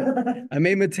 I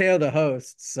made Mateo the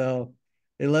host, so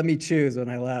they let me choose when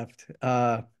I left.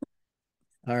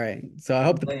 All right. So I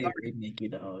hope the Wait, power, they make you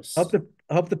the hope host. the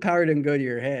hope the power didn't go to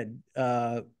your head.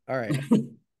 All right.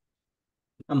 I'm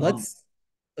humble.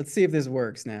 Let's see if this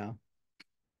works now.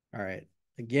 All right.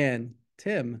 Again,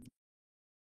 Tim.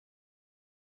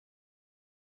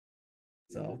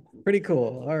 So pretty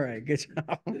cool. All right, good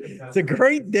job. It's a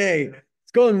great day.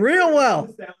 It's going real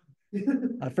well.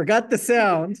 I forgot the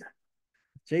sound.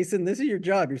 Jason, this is your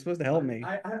job. You're supposed to help me.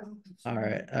 All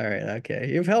right, okay.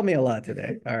 You've helped me a lot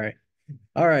today. All right.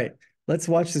 Let's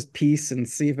watch this piece and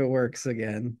see if it works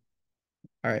again.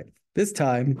 All right, this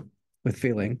time with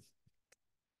feeling.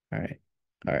 All right,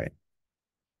 all right.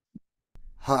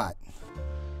 Hot.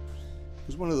 It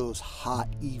was one of those hot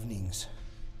evenings.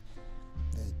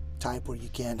 Type where you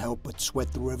can't help but sweat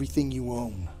through everything you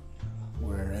own.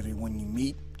 Where everyone you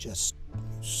meet just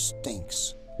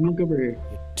stinks. Look over here.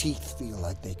 Your teeth feel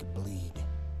like they could bleed.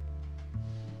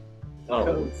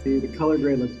 Oh, see, the color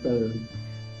grade looks better.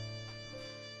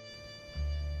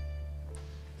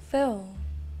 Phil,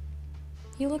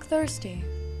 you look thirsty.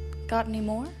 Got any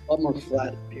more? A lot more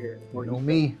flat here. You know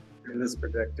me, In this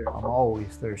projector. I'm always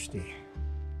thirsty.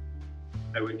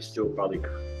 I would still probably.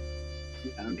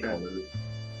 Okay.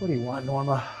 What do you want,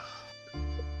 Norma?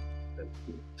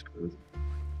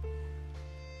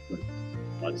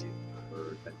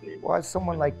 Why is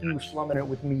someone like you slumming it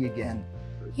with me again?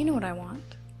 You know what I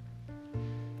want.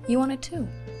 You want it too.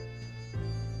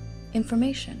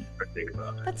 Information.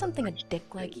 That's something a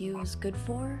dick like you is good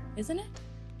for, isn't it?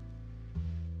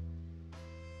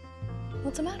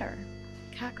 What's the matter?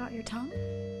 Cat got your tongue?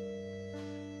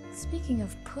 Speaking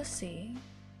of pussy,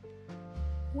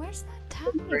 where's that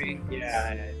tap?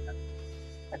 Yeah,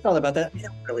 I thought about that. I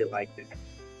don't really like it.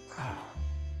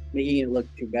 Making it look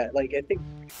too bad. Like, I think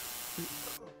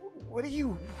What are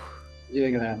you?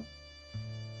 doing that.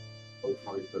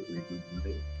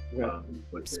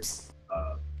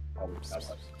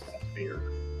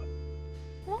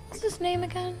 What was his name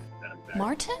again?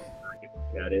 Martin?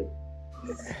 Got it.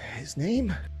 His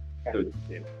name? So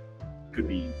it could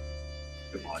be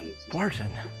the audience.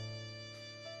 Barton.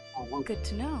 Good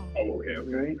to know. Oh, okay.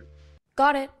 Right?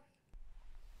 Got it.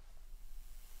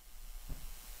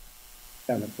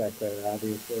 Sound effect there,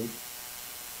 obviously.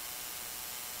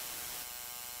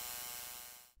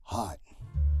 Hot.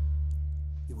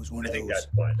 It was one I of think those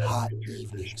that's fine. That's hot a good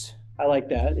transition. evenings. I like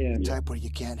that, yeah. The type where you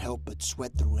can't help but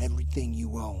sweat through everything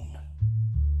you own.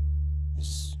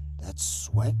 Is that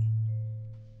sweat?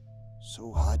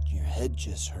 So hot your head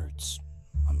just hurts.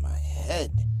 On my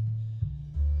head.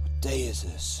 What day is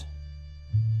this?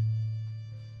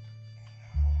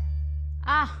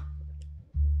 Ah,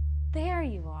 there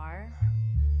you are.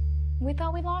 We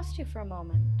thought we lost you for a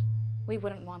moment. We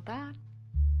wouldn't want that.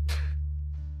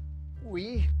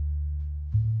 We?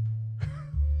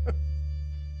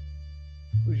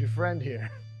 Who's your friend here?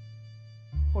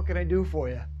 What can I do for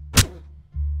you?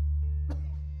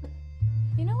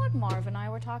 You know what Marv and I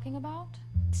were talking about?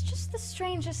 It's just the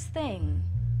strangest thing.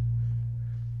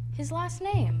 His last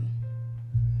name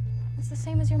is the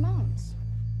same as your mom's.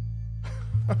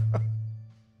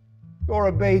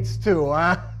 Dora Bates too,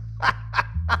 huh?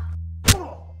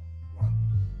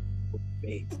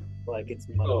 Bates. Like it's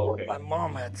Oh, okay. My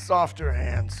mom had softer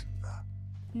hands.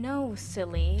 No,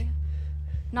 silly.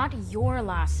 Not your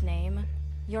last name.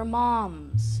 Your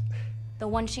mom's. The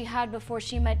one she had before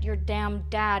she met your damn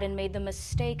dad and made the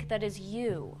mistake that is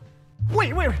you.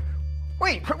 Wait, what's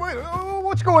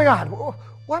going on?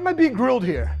 Why am I being grilled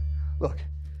here? Look,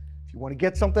 if you want to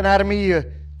get something out of me,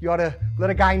 you ought to let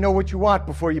a guy know what you want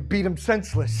before you beat him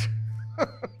senseless.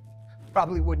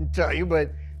 Probably wouldn't tell you, but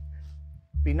it'd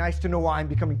be nice to know why I'm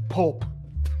becoming pulp.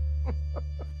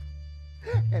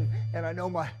 and I know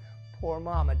my poor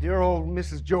mama, dear old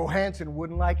Mrs. Johansson,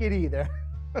 wouldn't like it either.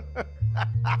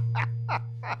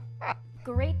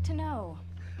 Great to know.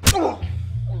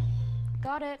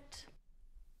 Got it.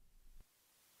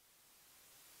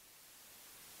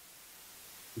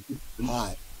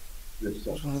 Hot. It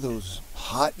was one of those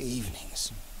hot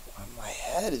evenings. My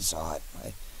head is hot.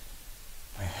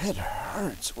 My head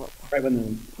hurts. What right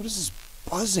when is this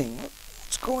buzzing?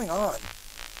 What's going on?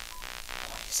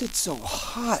 Why is it so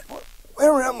hot?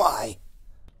 Where am I?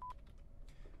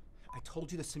 I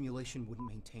told you the simulation wouldn't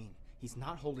maintain. He's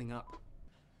not holding up.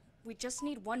 We just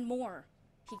need one more.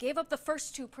 He gave up the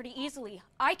first two pretty easily.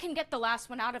 I can get the last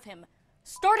one out of him.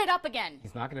 Start it up again.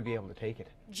 He's not going to be able to take it.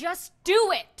 Just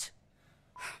do it.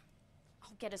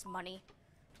 I'll get his money.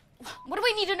 What do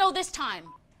we need to know this time?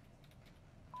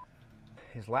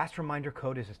 His last reminder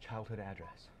code is his childhood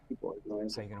address. How are you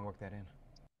going to work that in?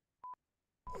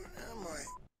 Where am I?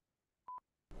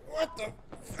 What the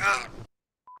fuck?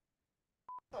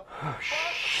 Oh,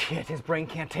 shit. His brain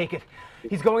can't take it.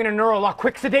 He's going in a neurolock.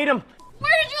 Quick, sedate him.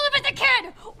 Where did you live as a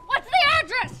kid? What's the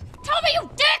address? Tell me, you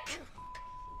dick!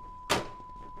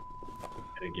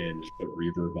 And again, just put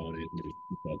reverb on it and just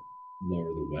lower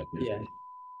the wetness. yeah,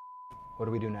 What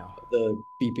do we do now? the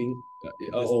beeping.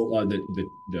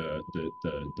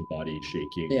 The body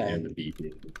shaking Yeah. and the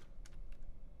beeping.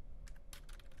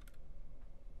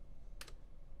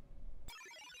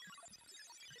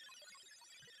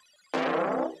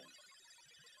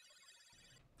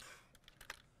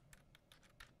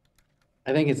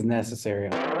 I think it's necessary.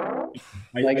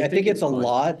 I think it's a fun.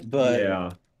 lot, but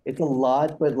Yeah. it's a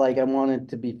lot, but like I want it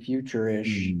to be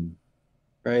future-ish,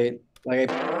 right? Like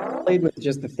played with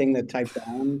just the thing that typed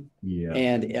down, Yeah.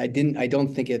 and I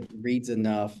don't think it reads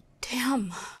enough.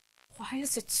 Damn, why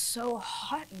is it so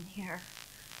hot in here?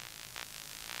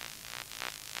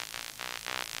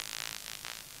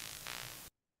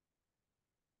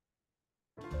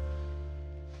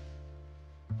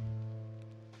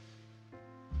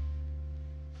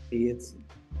 It's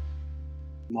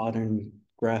modern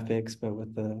graphics, but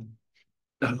with the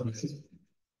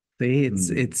see,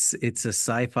 it's a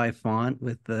sci-fi font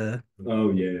with the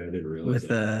Oh, yeah, I didn't realize with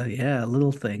that. yeah,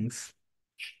 little things.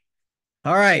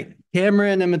 All right,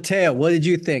 Cameron and Mateo, what did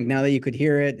you think now that you could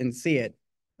hear it and see it?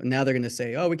 Now they're gonna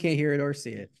say, "Oh, we can't hear it or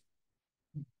see it."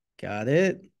 Got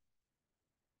it.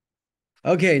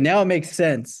 Okay, now it makes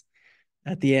sense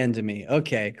at the end to me.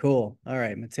 Okay, cool. All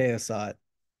right, Mateo saw it.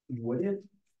 Would it?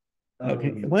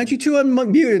 Okay, why don't you two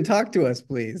unmute and talk to us,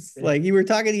 please? Like you were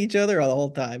talking to each other all the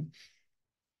whole time.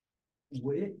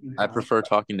 Would it? You I have prefer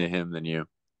talking to him than you.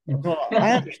 Well,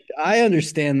 I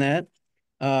understand that.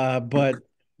 But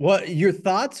what your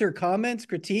thoughts or comments,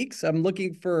 critiques? I'm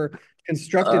looking for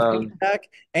constructive Um, feedback,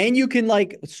 and you can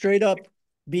like straight up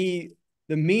be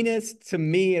the meanest to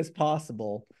me as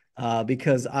possible,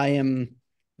 because I am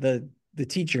the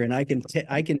teacher, and I can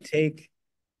take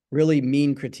really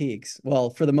mean critiques. Well,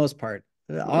 for the most part,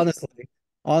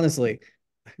 honestly,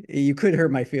 you could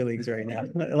hurt my feelings right now.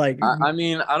 Like, I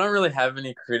mean, I don't really have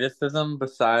any criticism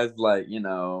besides like,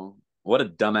 what a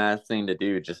dumbass thing to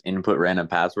do, just input random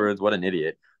passwords. What an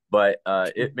idiot. But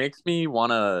it makes me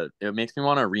wanna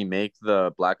remake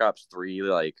the Black Ops 3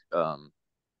 like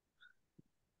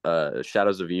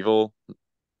Shadows of Evil,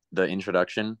 the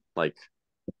introduction. Like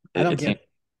I don't it get seems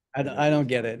it. I don't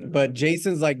get it. But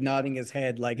Jason's like nodding his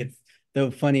head like it's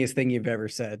the funniest thing you've ever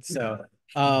said.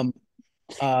 Um,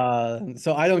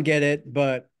 so I don't get it,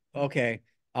 but okay.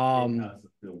 Oh,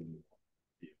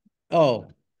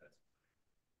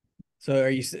 so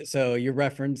you're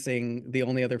referencing the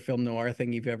only other film noir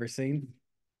thing you've ever seen?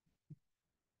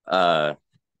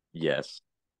 yes.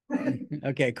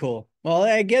 Okay, cool. Well,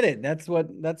 I get it. That's what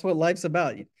life's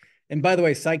about. And by the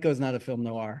way, Psycho's not a film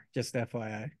noir, just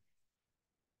FYI.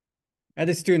 I had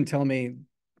a student tell me,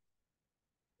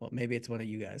 well, maybe it's one of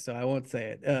you guys, so I won't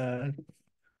say it.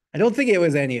 I don't think it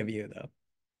was any of you though.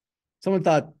 Someone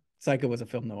thought Psycho was a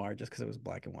film noir just because it was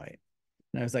black and white.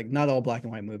 And I was like, not all black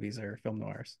and white movies are film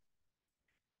noirs.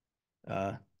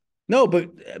 Uh, no, but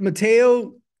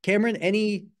Mateo, Cameron,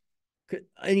 any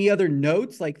other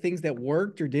notes, like things that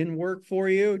worked or didn't work for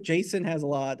you? Jason has a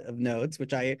lot of notes,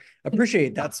 which I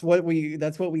appreciate. That's what we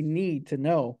need to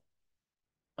know.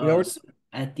 We already, So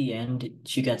at the end,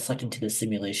 she got sucked into the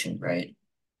simulation, right?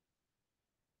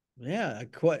 yeah,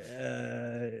 quite,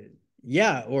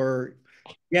 yeah, or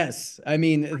yes. I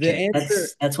mean, the Okay, answer,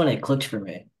 that's when it clicked for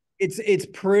me. it's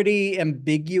pretty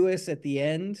ambiguous at the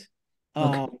end.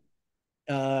 Okay.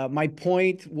 My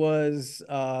point was,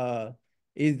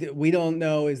 is that we don't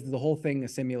know, is the whole thing a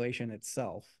simulation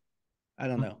itself? I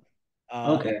don't know.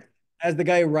 Uh, Okay. as the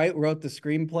guy who wrote the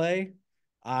screenplay,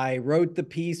 I wrote the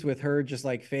piece with her just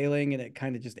like failing and it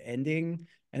kind of just ending,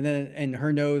 and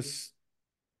her nose,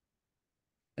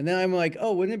 and then I'm like,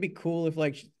 oh, wouldn't it be cool if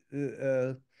like,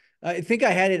 I think I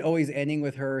had it always ending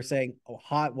with her saying, "Oh,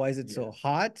 hot. Why is it so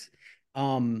hot?"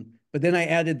 But then I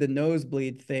added the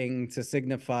nosebleed thing to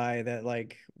signify that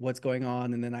like what's going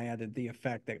on, and then I added the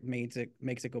effect that makes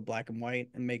it go black and white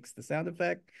and makes the sound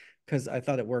effect because I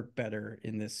thought it worked better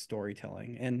in this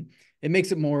storytelling, and it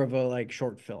makes it more of a like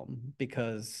short film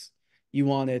because you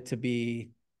want it to be,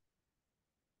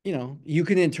 you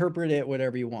can interpret it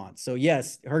whatever you want. So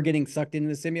yes, her getting sucked into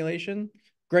the simulation,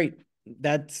 great.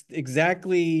 That's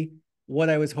exactly what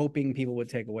I was hoping people would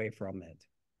take away from it.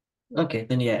 Okay,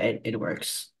 then yeah, it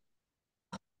works.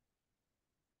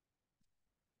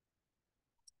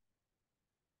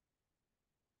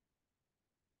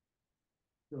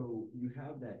 So you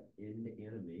have that end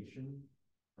animation.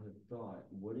 I thought,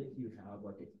 what if you have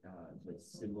like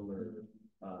similar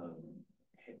um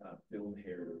film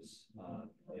hairs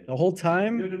The whole no,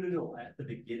 time. no, at the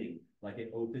beginning, like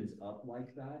it opens up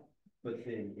like that, but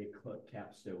then it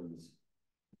capstones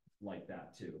like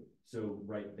that too. So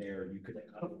right there, you could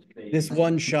This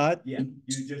one shot. Yeah,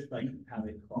 you just like have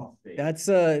it cross fade. That's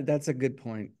a good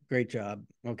point. Great job.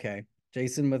 Okay.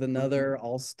 Jason with another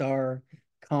all-star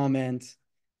comment.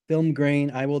 Film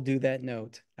grain. I will do that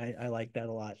note. I like that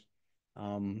a lot.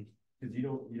 Because you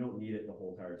don't need it the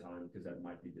whole entire time because that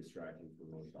might be distracting for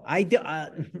most I do,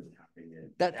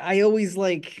 that I always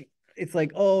like, it's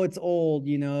like, oh, it's old,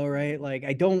 right? Like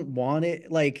I don't want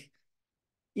it like,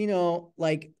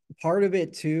 like part of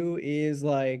it too is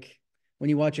like when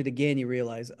you watch it again, you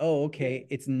realize, oh, okay,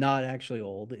 it's not actually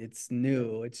old. It's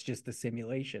new. It's just the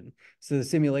simulation. So the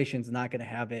simulation's not going to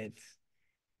have it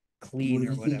clean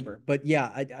or whatever. But yeah,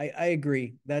 I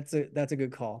agree. That's a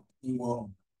good call. You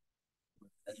own.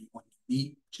 Anyone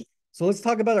you meet, So let's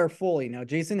talk about our Foley. Now,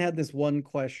 Jason had this one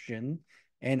question,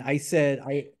 and I said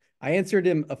I answered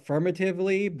him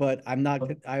affirmatively, but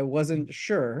I wasn't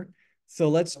sure. So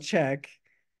let's check.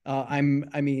 I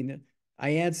mean, I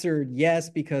answered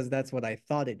yes because that's what I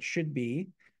thought it should be,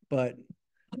 but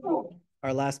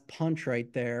our last punch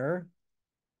right there.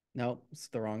 No, it's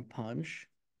the wrong punch,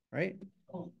 right?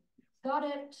 Got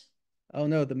it. Oh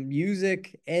no, the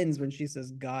music ends when she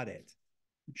says got it.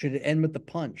 Should it end with the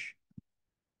punch?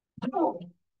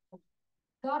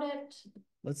 Got it.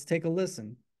 Let's take a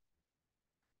listen.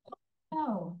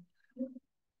 No.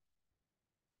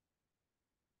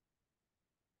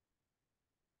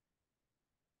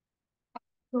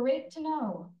 Great to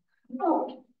know.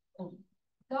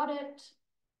 Got it.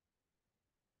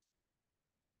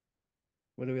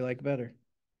 What do we like better?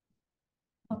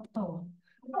 Oh.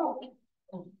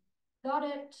 Got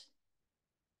it.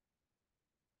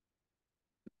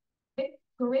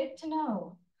 Great to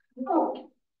know.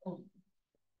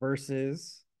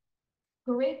 Versus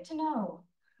Great to know.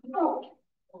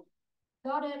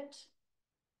 Got it.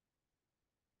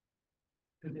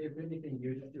 Because if anything,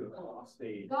 you just do a cross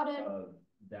fade Got it. of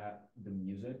the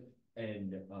music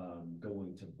and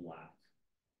going to black.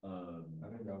 I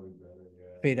think that would be better.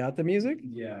 Yeah. fade out the music?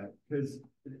 Yeah, because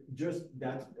just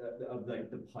that's of like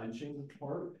the punching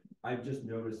part. I've just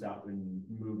noticed that in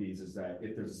movies is that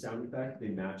if there's a sound effect, they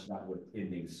match that with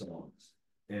ending songs,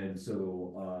 and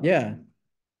so Yeah.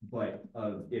 But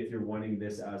if you're wanting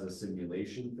this as a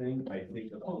simulation thing, I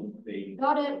think the fading.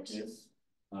 Got it. This,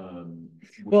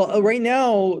 Well, right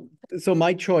now, so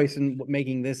my choice in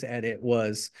making this edit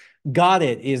was got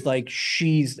it is like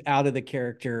she's out of the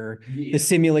character. Yeah. The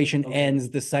simulation ends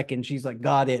the second she's like,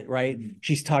 got it, right? Mhm.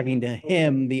 She's talking to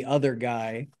him, the other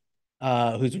guy,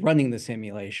 who's running the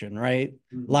simulation, right?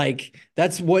 Mhm. Like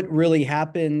that's what really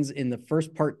happens in the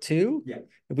first part too. Yeah.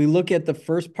 If we look at the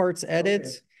first part's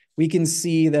edits, we can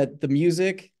see that the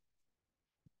music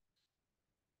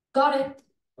Got it.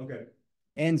 Okay.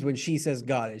 ends when she says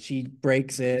got it. She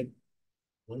breaks it.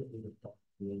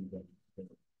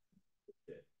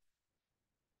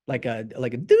 Like a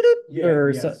doo-doo,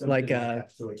 or like a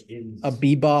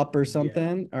bebop or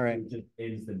something. All right. It just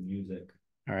ends the music.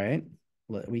 All right.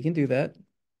 We can do that.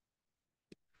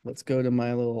 Let's go to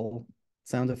my little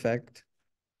sound effect.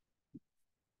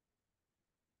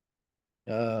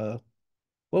 What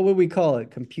would we call it?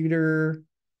 Computer.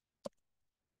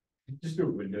 Just a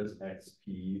Windows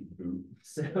XP boot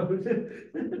sound.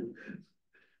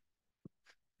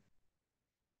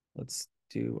 Let's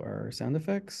do our sound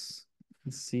effects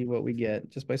and see what we get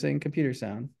just by saying computer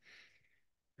sound.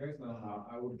 Guys know how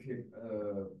I would kick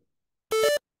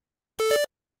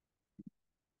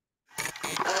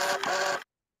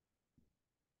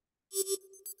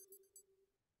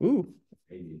Ooh,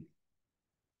 Maybe.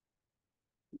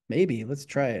 maybe. Let's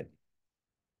try it.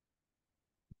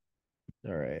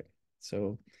 All right.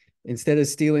 So instead of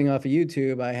stealing off of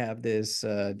YouTube, I have this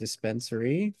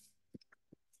dispensary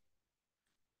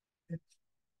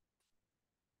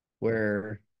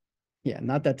where, yeah,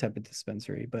 not that type of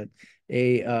dispensary, but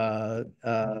a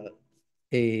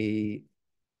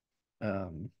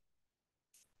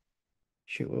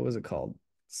shoot, what was it called?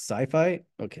 Sci-fi?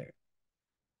 Okay.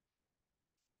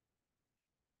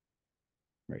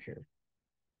 Right here.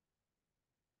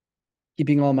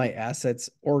 Keeping all my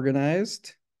assets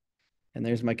organized. And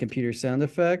there's my computer sound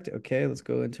effect. Okay, let's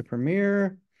go into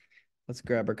Premiere. Let's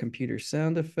grab our computer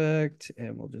sound effect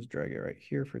and we'll just drag it right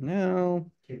here for now.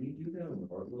 Can you do that on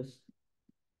the art list?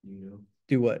 You know?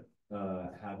 Do what?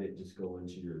 Have it just go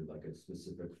into your like a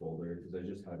specific folder because I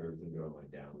just had everything go on my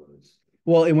downloads.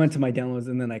 Well, it went to my downloads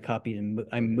and then I copied and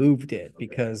I moved it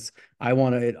because I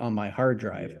wanted it on my hard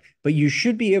drive. Yeah. But you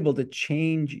should be able to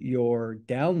change your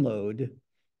download.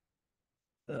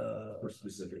 For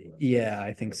specific websites. Yeah,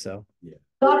 I think so. Yeah.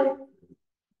 Got it.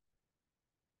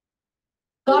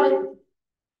 Got it.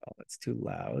 Oh, that's too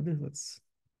loud. Let's.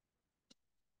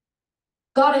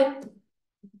 Got it.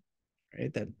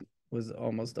 Right, that was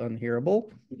almost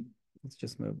unhearable. Let's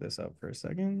just move this up for a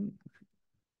second.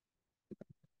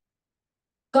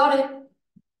 Got it.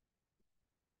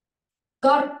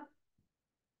 Got it.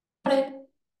 Got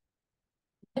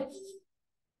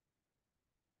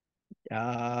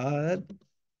it.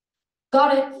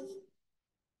 Got it.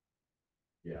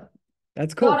 Yeah.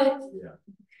 That's cool. Got it. Yeah.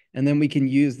 And then we can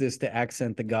use this to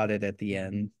accent the got it at the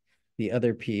end. the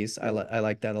other piece. I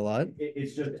like that a lot.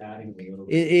 It's just adding a little.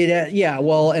 Yeah,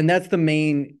 well, and that's the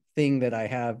main thing that I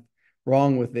have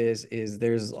wrong with this is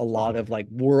there's a lot of like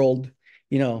world,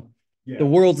 you know, the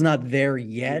world's not there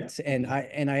yet, and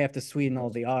I have to sweeten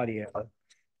all the audio.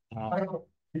 But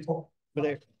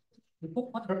there,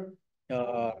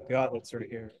 God, that's right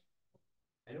here.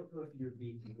 I don't know if you're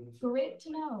being. Great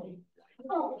to know.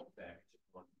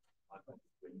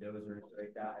 Windows or anything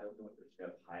like that. I don't know if there's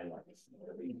enough highlights.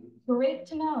 Great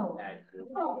to know.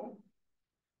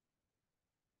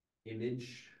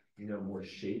 Image, more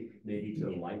shape, maybe to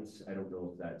the lights. I don't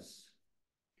know if that's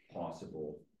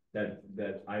possible. That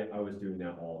I was doing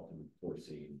that all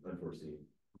unforeseen.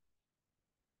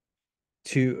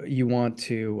 You want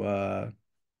to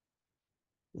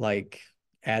like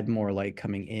add more light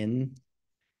coming in.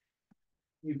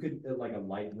 You could like a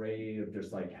light ray of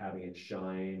just like having it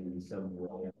shine in some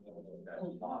way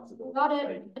that's possible. Got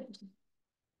it. Like,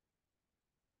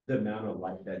 the amount of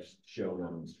light that's shown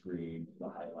on the screen, the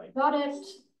highlight. Got it.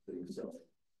 So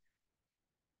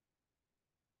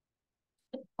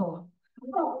Oh.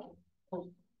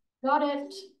 Got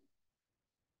it.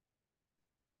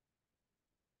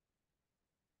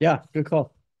 Yeah, good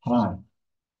call. Hot.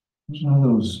 One of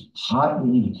those hot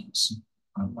evenings.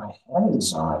 My head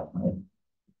is hot.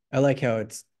 I like how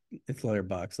it's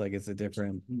letterbox, like it's a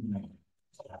different.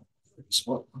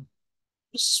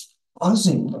 It's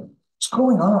buzzing. What's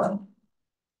going on?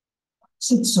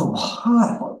 Is it so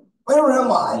hot? Where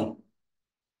am I?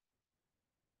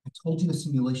 I told you the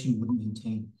simulation wouldn't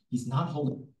maintain. He's not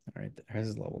holding. All right,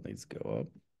 his level needs to go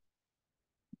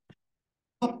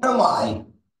Where am I?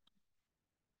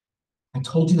 I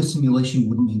told you the simulation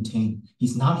wouldn't maintain.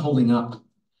 He's not holding up.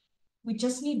 We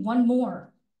just need one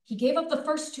more. He gave up the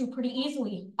first two pretty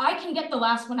easily. I can get the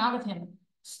last one out of him.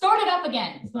 Start it up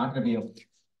again. He's not going to be able to.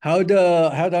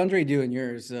 How'd Andre do in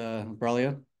yours,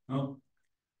 Braulio? Oh,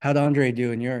 How'd Andre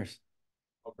do in yours?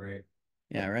 oh, great.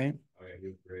 Yeah, right. Oh, yeah, he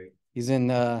was great. He's in.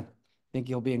 Think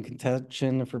he'll be in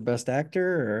contention for best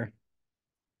actor,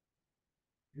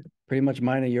 or pretty much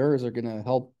mine and yours are gonna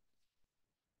help.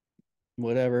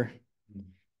 Whatever.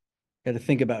 Got to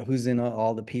think about who's in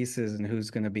all the pieces and who's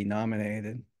going to be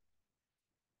nominated.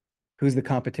 Who's the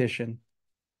competition?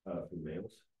 for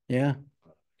males. Yeah.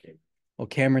 Okay. Well,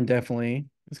 Cameron definitely.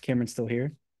 Is Cameron still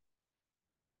here?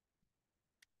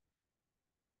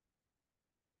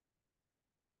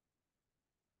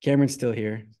 Cameron's still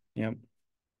here. Yep.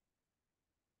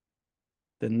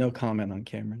 Then no comment on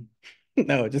Cameron.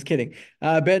 No, just kidding.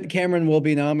 I bet Cameron will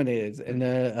be nominated,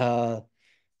 and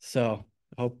so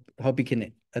hope he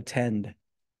can attend.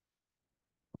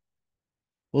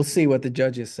 We'll see what the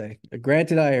judges say.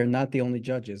 Grant and I are not the only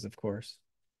judges, of course.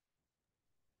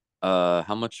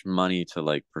 How much money to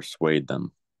like persuade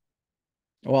them?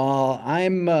 Well,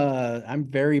 I'm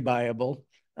very viable.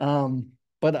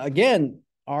 But again,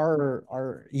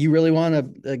 are you really want a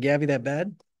Gavi that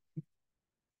bad?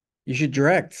 You should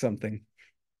direct something.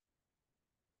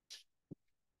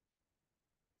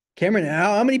 Cameron,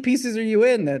 how many pieces are you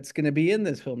in that's going to be in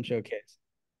this film showcase?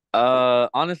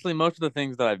 Honestly, most of the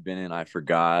things that I've been in, I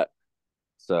forgot.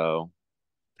 So,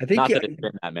 I think not that it's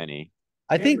been that many.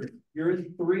 I think You're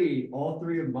in three, all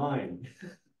three of mine.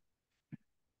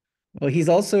 well, he's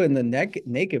also in the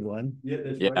naked one. Yeah,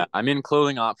 that's Yeah, right. I'm in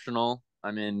Clothing Optional.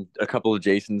 I'm in a couple of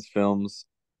Jason's films.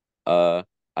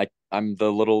 I'm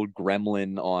the little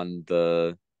gremlin on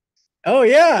the. Oh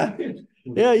yeah.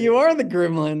 Yeah, you are the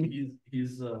gremlin.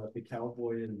 He's the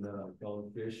cowboy in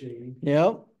Gone Fishing.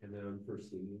 Yep. And then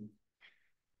Unforeseen.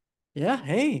 Yeah,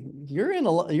 hey, you're in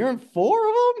 4 of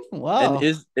them? Wow. And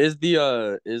is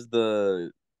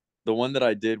the one that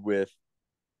I did with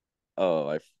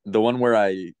the one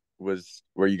where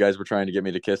where you guys were trying to get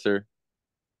me to kiss her,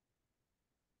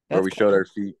 where That's we showed our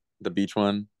feet, the beach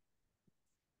one.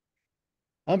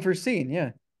 Unforeseen,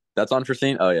 yeah. That's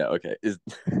Unforeseen. Oh yeah, okay.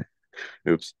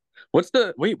 Oops. What's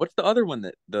the other one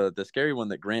that the scary one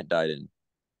that Grant died in?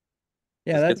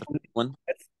 Yeah, The that's schizophrenic one.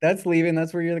 that's leaving.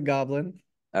 That's where you're the goblin.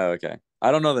 Oh, okay.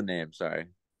 I don't know the name. Sorry.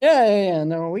 Yeah.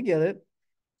 No, we get it.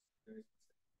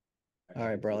 All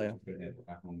right, Braulio.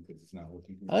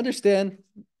 I understand.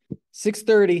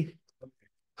 6:30.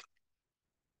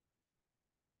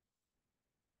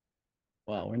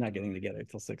 Well, we're not getting together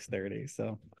till 6:30.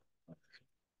 So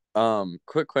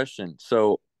Quick question.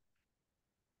 So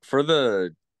for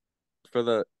the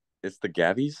it's the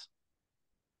Gavies.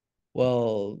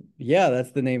 well, yeah,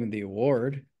 that's the name of the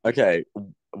award. Okay.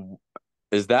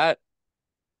 Is that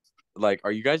like,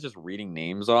 are you guys just reading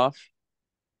names off?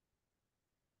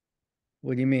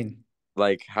 What do you mean?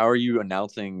 Like, how are you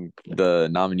announcing the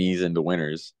nominees and the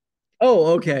winners?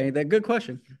 Oh, okay. That good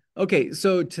question. Okay,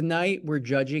 so tonight we're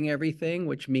judging everything,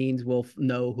 which means we'll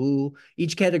know who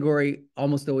each category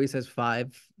almost always has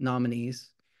 5 nominees.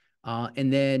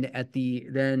 And then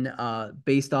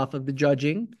based off of the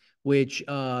judging, which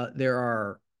there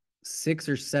are 6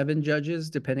 or 7 judges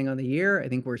depending on the year. I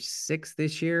think we're 6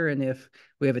 this year, and if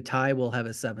we have a tie, we'll have a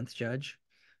 7th judge,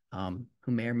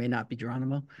 who may or may not be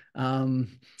Geronimo.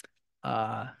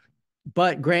 Uh,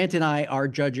 but Grant and I are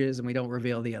judges, and we don't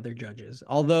reveal the other judges.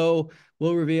 Although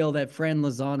we'll reveal that Fran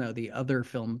Lozano, the other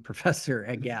film professor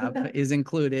at Gap, is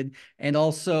included, and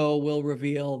also we'll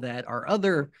reveal that our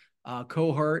other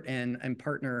cohort and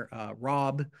partner,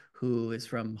 Rob, who is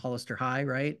from Hollister High,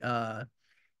 right?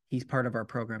 He's part of our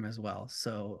program as well.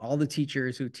 So all the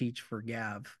teachers who teach for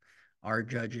GAV are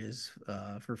judges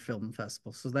for film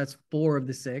festivals. So that's 4 of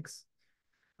the 6.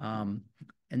 Um,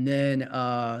 and then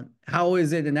how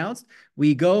is it announced?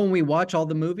 We go and we watch all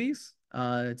the movies.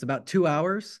 It's about 2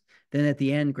 hours. Then at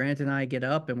the end, Grant and I get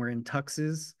up and we're in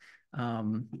tuxes.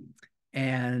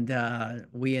 And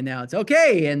we announce,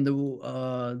 okay, and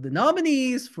the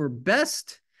nominees for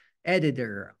best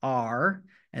editor are,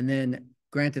 and then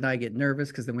Grant and I get nervous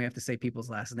because then we have to say people's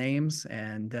last names,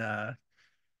 and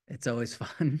it's always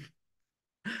fun.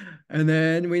 And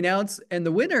then we announce, and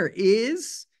the winner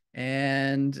is,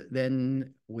 and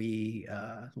then we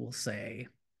will say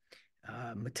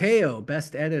Mateo,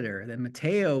 best editor. Then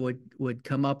Mateo would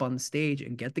come up on the stage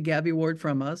and get the Gabby Award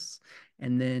from us,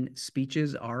 and then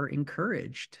speeches are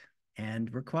encouraged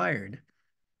and required.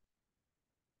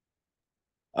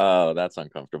 Oh, that's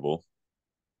uncomfortable.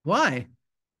 Why?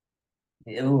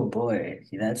 Oh boy,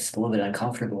 that's a little bit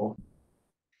uncomfortable.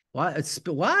 Why?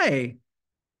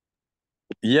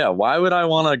 Yeah, why would I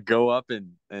want to go up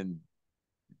and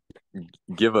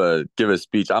give a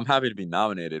speech? I'm happy to be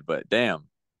nominated, but damn.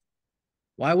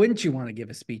 Why wouldn't you want to give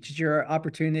a speech? It's your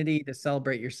opportunity to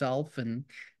celebrate yourself and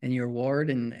your award,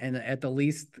 and at the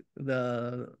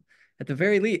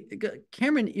very least,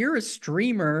 Cameron, you're a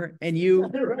streamer and you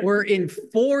were in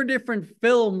 4 different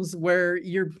films where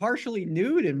you're partially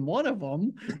nude in one of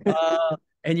them,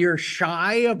 and you're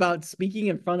shy about speaking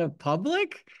in front of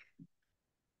public.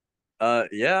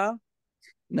 Yeah.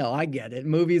 No, I get it.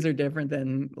 Movies are different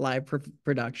than live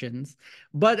productions,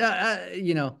 but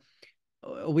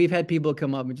we've had people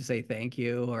come up and just say thank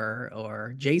you,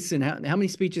 or Jason, how many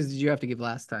speeches did you have to give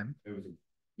last time?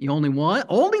 You only one?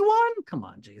 Only one? Come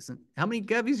on, Jason. How many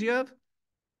Gabbies do you have?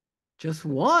 Just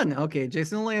one. Okay,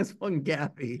 Jason only has one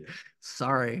Gabby.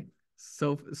 Sorry.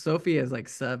 So Sophie has like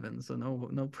 7, so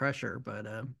no pressure. But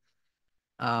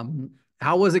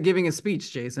how was it giving a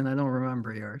speech, Jason? I don't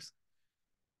remember yours.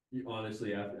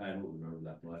 Honestly, I don't remember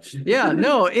that much. Yeah,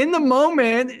 no, in the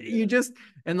moment, you just,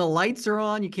 and the lights are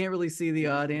on, you can't really see the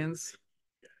audience.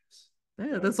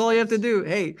 Yeah, that's all you have to do.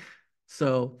 Hey,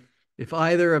 so if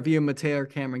either of you, Mateo or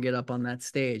Cameron, get up on that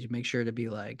stage, make sure to be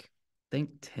like, thank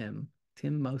Tim.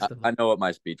 Tim, most of I them. know what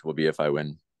my speech will be if I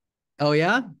win. Oh,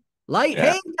 yeah? Yeah.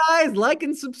 Hey guys, like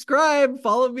and subscribe.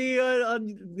 Follow me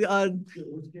on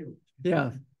yeah.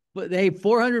 But hey,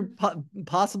 400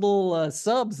 possible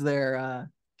subs there,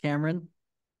 Cameron.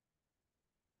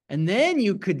 And then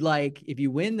you could, like, if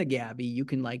you win the Gabby, you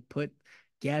can like put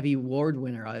Gabby Award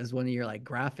winner as one of your like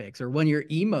graphics, or one of your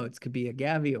emotes could be a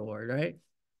Gabby Award, right?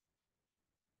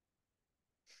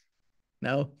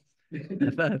 No,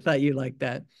 I thought you liked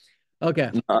that.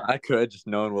 Okay. No, I could, just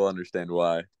no one will understand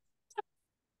why.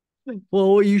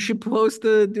 Well, you should post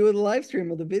do a live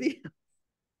stream of the video.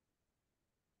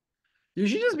 You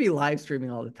should just be live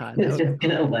streaming all the time. It's just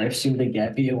gonna live stream the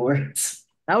Gabby Awards.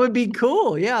 That would be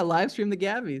cool. Yeah, live stream the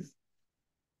Gabbies.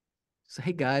 So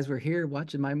hey guys, we're here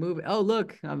watching my movie. Oh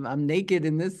look, I'm naked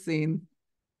in this scene.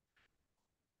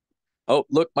 Oh,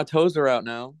 look, my toes are out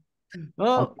now.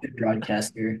 Oh,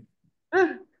 Broadcaster.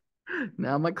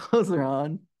 now my clothes are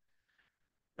on.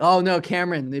 Oh no,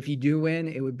 Cameron, if you do win,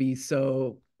 it would be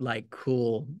so like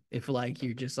cool if like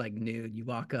you're just like nude. You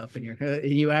walk up and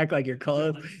you act like you're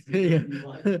clothed. Yeah.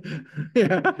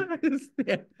 Yeah.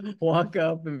 Yeah. Walk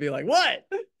up and be like, what?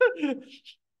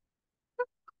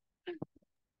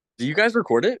 Do you guys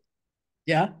record it?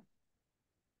 Yeah.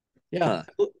 Yeah.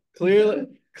 Huh.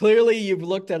 Clearly you've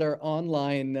looked at our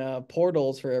online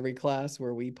portals for every class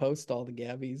where we post all the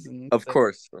Gabbies, and Of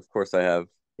course I have.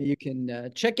 you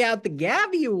can check out the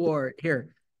Gabby Award.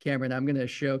 Here, Cameron, I'm gonna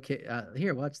show.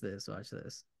 Here, watch this. Watch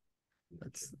this.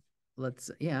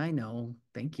 Let's. Yeah, I know.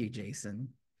 Thank you, Jason.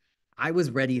 I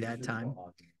was ready that time.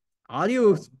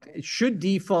 Audio should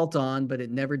default on, but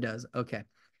it never does. Okay.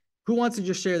 Who wants to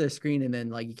just share their screen and then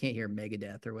like you can't hear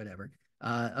Megadeth or whatever?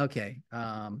 Okay.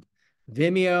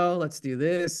 Vimeo. Let's do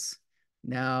this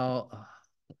now.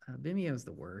 Vimeo is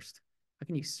the worst. How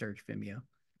can you search Vimeo?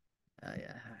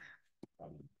 Yeah.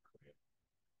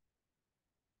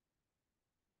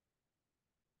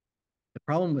 The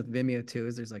problem with Vimeo too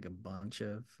is there's like a bunch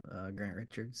of Grant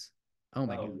Richards. Oh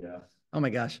my god. yeah. Oh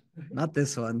my gosh. Not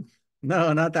this one.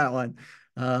 No, not that one.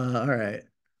 All right.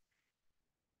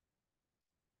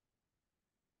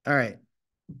 All right.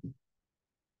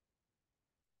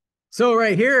 So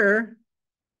right here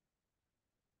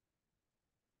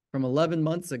from 11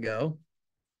 months ago.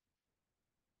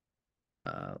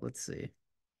 Let's see.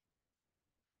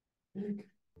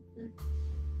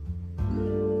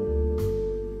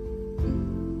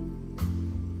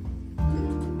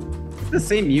 The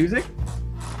same music?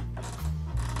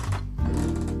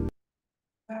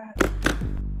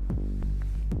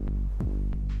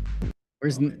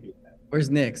 Where's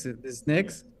Where's Nick's? Is this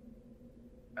Nick's?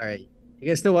 All right. You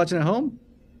guys still watching at home?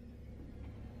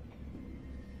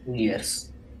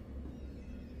 Yes.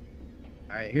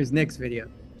 All right, here's Nick's video.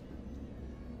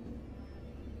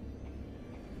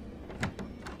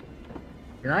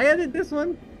 Can I edit this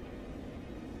one?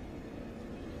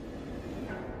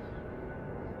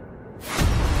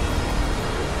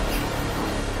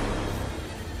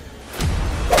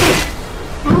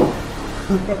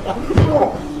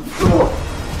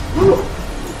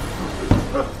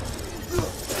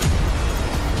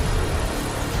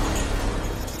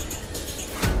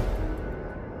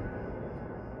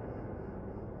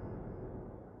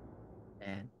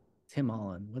 Man, Tim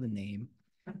Holland, what a name.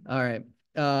 All right.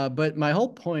 But my whole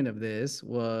point of this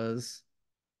was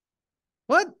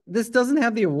what? This doesn't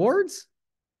have the awards?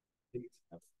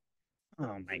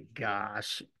 Oh my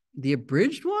gosh. The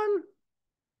abridged one?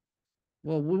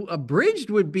 Well, abridged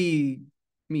would be,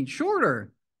 I mean,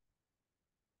 shorter.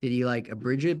 Did he like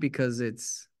abridge it because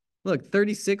it's, look,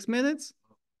 36 minutes?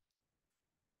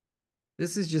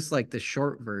 This is just like the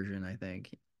short version, I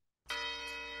think.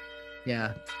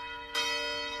 Yeah.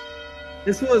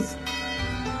 This was,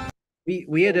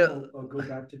 we had a, I'll go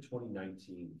back to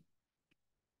 2019.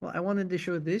 well, I wanted to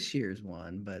show this year's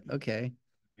one, but okay.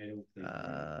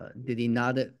 Did he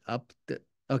nod it up?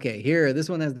 Okay, here, this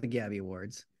one has the Gabby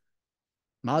Awards.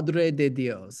 Madre de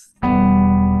Dios.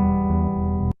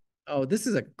 Oh, this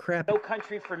is a crap. No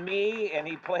Country for Me, and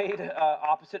he played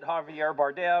opposite Javier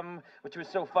Bardem, which was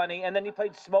so funny. And then he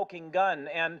played Smoking Gun,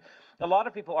 and a lot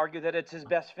of people argue that it's his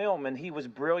best film, and he was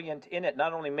brilliant in it,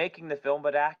 not only making the film,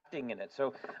 but acting in it.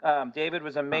 So David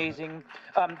was amazing.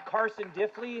 Carson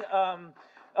Diffley,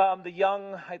 the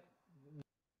young...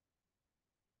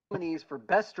 Nominees for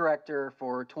Best Director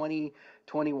for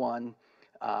 2021.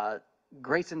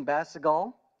 Grayson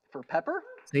Basegal for Pepper,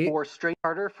 for Straight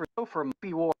Carter for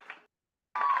Movie War,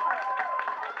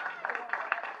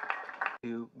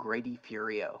 to Grady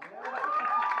Furio.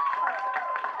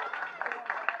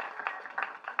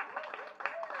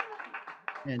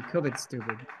 And COVID's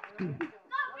stupid.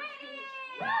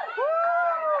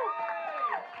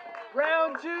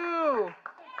 Round two.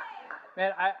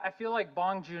 Man, I feel like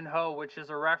Bong Joon-ho, which is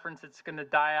a reference that's going to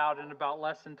die out in about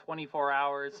less than 24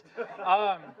 hours.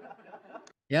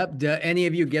 Yep. Do any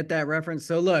of you get that reference?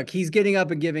 So look, he's getting up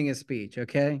and giving a speech,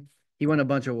 okay? He won a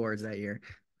bunch of awards that year.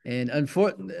 And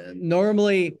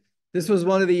normally, this was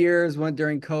one of the years when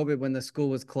during COVID, when the school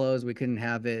was closed, we couldn't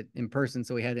have it in person,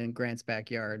 so we had it in Grant's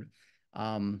backyard.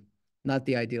 Not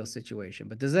the ideal situation.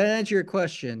 But does that answer your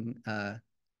question,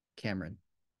 Cameron?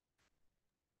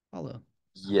 Hello.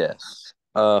 Yes.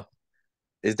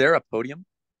 Is there a podium?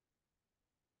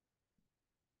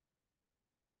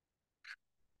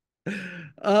 What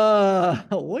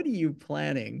are you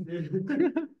planning?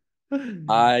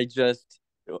 I just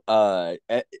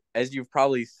as you've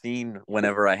probably seen,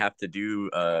 whenever I have to do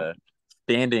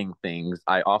standing things,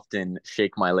 I often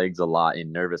shake my legs a lot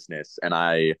in nervousness, and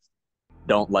I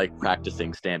don't like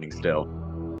practicing standing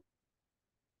still.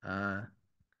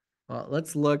 Well,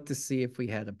 let's look to see if we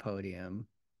had a podium.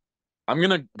 I'm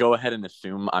gonna go ahead and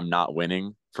assume I'm not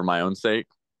winning for my own sake,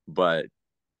 but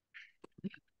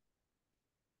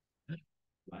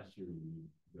Last year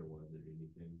there wasn't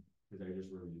anything because I just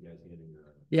remember you guys handing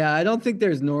Yeah, I don't think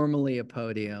there's normally a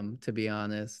podium, to be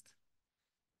honest.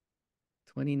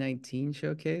 2019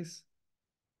 showcase.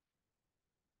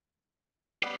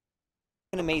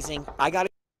 Amazing. I got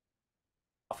it.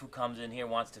 Who comes in here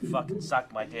wants to fucking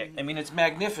suck my dick. I mean, it's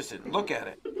magnificent. Look at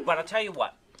it. But I'll tell you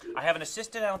what. I have an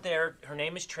assistant out there. Her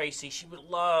name is Tracy. She would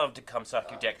love to come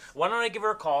suck your dick. Why don't I give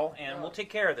her a call and we'll take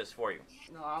care of this for you?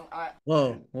 No,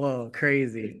 Whoa,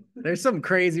 crazy. There's some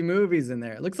crazy movies in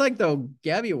there. It looks like the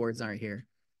Gabby Awards aren't here.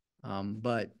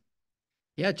 But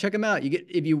yeah, check them out.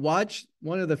 If you watch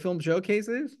one of the film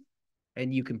showcases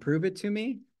and you can prove it to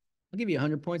me, I'll give you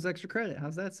 100 points extra credit.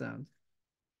 How's that sound?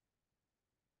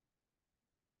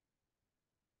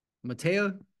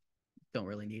 Mateo, don't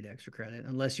really need extra credit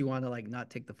unless you want to like not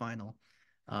take the final.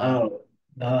 Oh,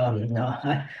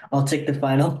 no, I'll take the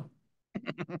final.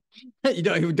 You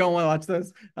don't want to watch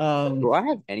those. Do I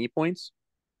have any points?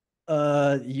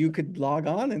 You could log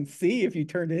on and see if you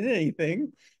turned in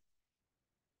anything.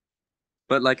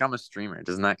 But like I'm a streamer,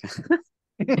 doesn't that?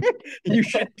 You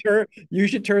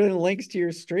should turn in links to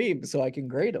your stream so I can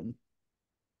grade them.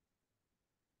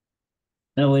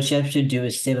 No, what you have to do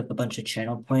is save up a bunch of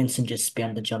channel points and just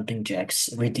spam the jumping jacks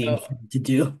redeem Oh, to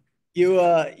do.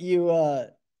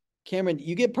 Cameron,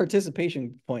 you get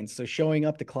participation points, so showing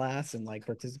up to class and like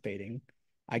participating.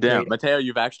 I Damn, grade it. Mateo,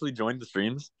 you've actually joined the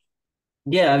streams.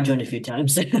 Yeah, I've joined a few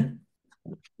times.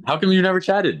 How come you never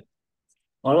chatted?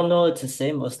 I don't know what to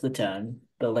say most of the time,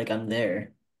 but like I'm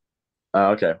there.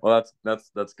 Okay, well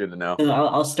that's good to know.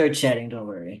 I'll start chatting, don't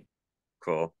worry.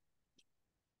 Cool.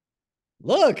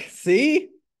 Look, see?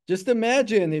 Just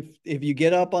imagine if you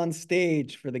get up on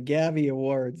stage for the Gavi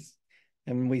Awards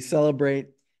and we celebrate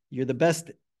you're the best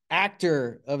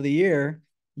actor of the year,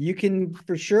 you can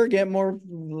for sure get more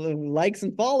likes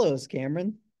and follows,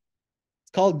 Cameron.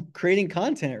 It's called creating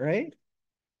content, right?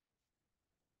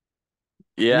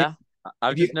 And Yeah,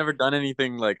 I've if you just never done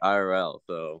anything like IRL,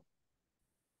 so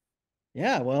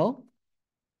yeah, well,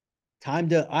 time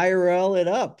to IRL it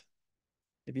up,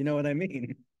 if you know what I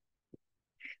mean.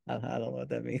 I don't know what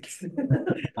that means.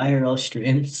 IRL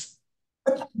streams.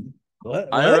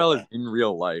 What? IRL is in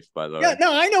real life, by the Yeah, way.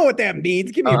 no, I know what that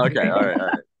means. Give me a Oh, okay, break. all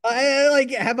right. I like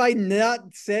have I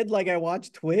not said like I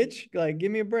watch Twitch? Like,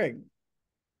 give me a break.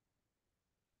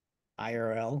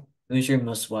 IRL. Who's your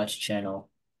most watched channel?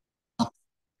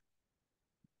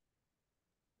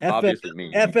 FM, Obviously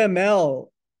me. FML,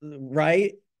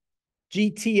 right?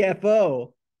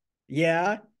 GTFO.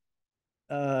 Yeah.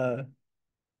 Uh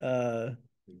uh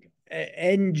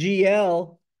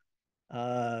NGL.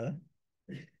 Uh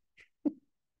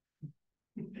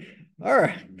all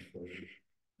right.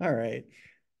 All right.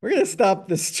 We're gonna stop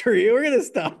the stream. We're gonna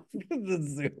stop the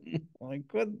Zoom. Like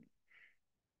what?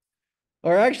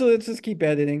 Or actually, let's just keep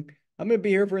editing. I'm gonna be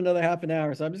here for another half an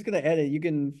hour, so I'm just gonna edit. You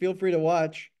can feel free to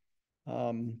watch.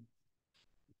 Um,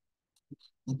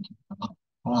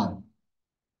 Wow.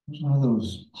 It's one of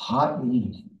those hot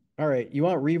evenings. all right. You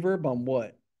want reverb on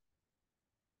what?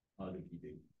 I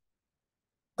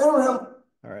don't know.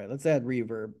 All right, let's add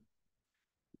reverb.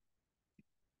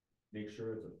 Make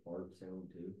sure it's a fart sound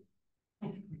too.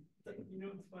 You know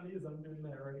what's funny is I'm doing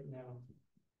that right now.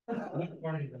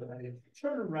 Funny that I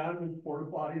turn around with porta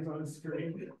potties on the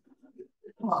screen.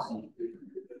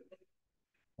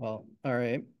 Well, all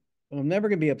right. Well, I'm never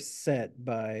gonna be upset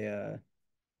by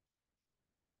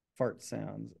fart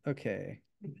sounds. Okay.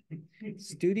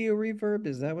 Studio reverb,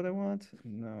 is that what I want?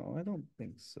 No, I don't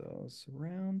think so.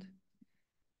 Surround.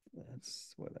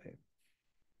 That's what I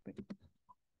think.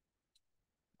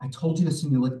 I told you the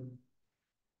simulation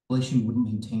wouldn't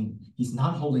maintain. He's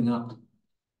not holding up.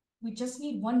 We just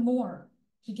need one more.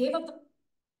 He gave up the.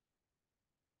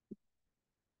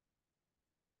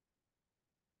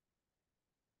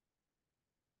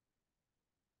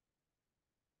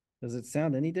 Does it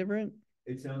sound any different?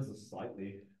 It sounds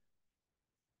slightly.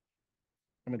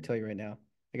 I'm gonna tell you right now.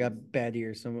 I got bad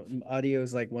ears, so audio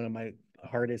is like one of my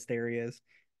hardest areas.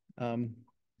 Oh,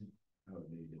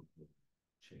 maybe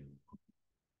channel.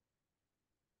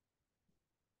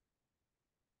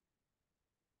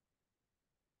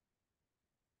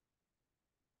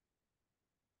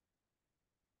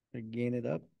 I gain it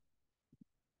up.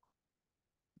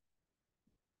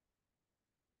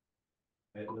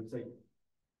 It looks like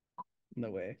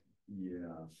No way.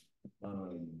 yeah.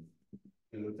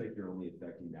 It looks like you're only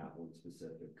affecting that one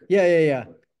specific. Yeah.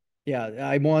 Yeah,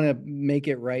 I want to make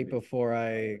it right before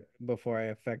I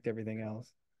affect everything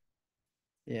else.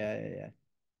 Yeah.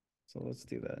 So let's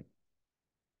do that.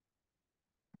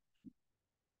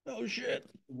 Oh shit.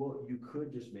 Well, you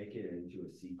could just make it into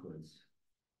a sequence.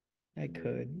 I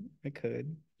could. Just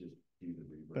do the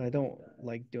reverb. But I don't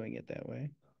like doing it that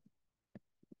way.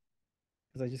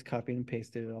 Because I just copied and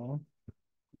pasted it all.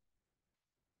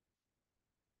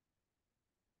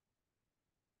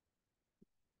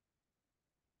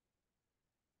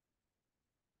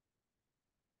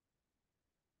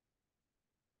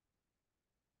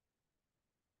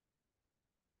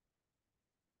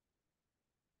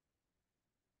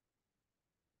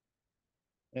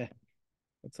 Eh,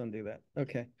 let's undo that.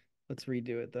 Okay. Let's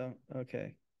redo it though.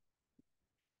 Okay.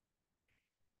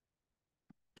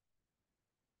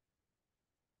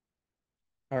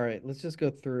 All right, let's just go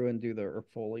through and do the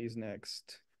Foley's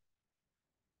next.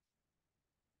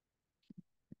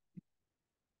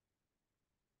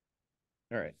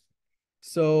 All right.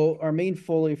 So our main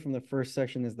Foley from the first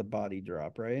section is the body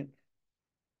drop, right?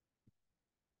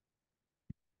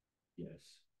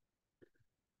 Yes.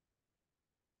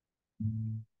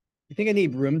 You think I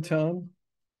need room tone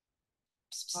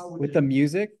with the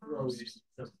music? Just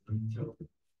that,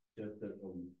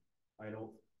 I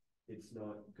don't, it's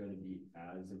not gonna be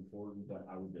as important, but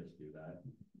I would just do that.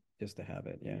 Just to have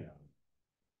it, yeah.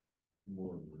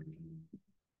 More version.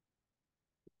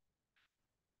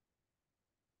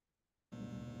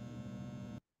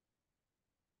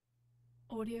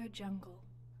 Audio Jungle.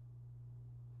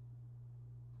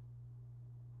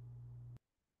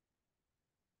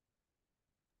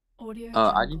 Audio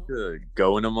I need Jungle. to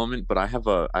go in a moment, but I have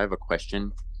a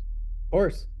question. Of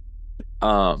course.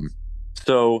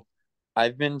 So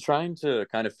I've been trying to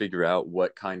kind of figure out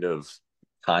what kind of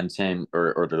content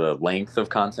or the length of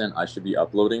content I should be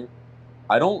uploading.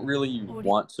 I don't really Audio.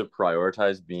 want to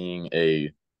prioritize being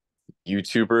a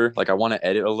YouTuber. Like I want to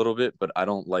edit a little bit, but I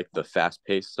don't like the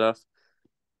fast-paced stuff.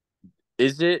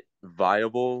 Is it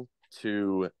viable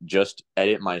to just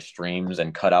edit my streams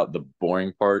and cut out the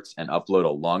boring parts and upload a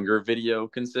longer video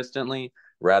consistently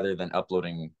rather than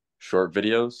uploading short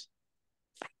videos?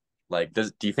 Like, do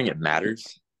you think it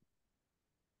matters?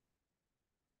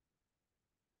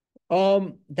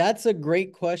 That's a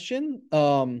great question.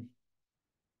 Sorry,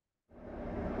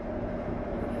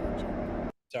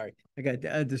 I got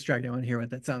distracted. I want to hear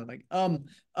what that sounded like.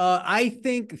 I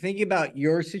think thinking about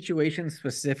your situation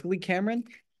specifically, Cameron,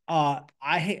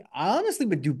 I honestly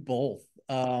would do both.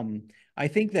 I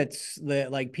think that's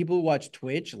like people who watch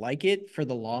Twitch like it for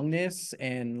the longness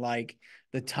and like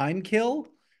the time kill.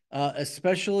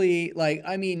 Especially like,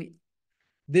 I mean,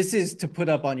 this is to put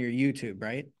up on your YouTube,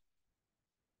 right?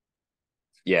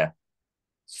 Yeah.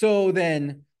 So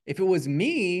then if it was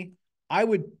me, I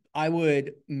would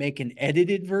make an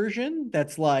edited version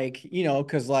that's like,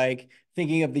 because like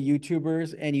thinking of the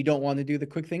YouTubers and you don't want to do the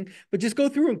quick thing, but just go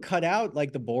through and cut out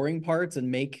like the boring parts and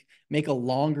make a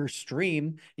longer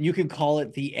stream and you can call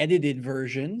it the edited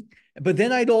version. But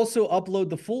then I'd also upload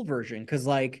the full version because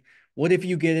like what if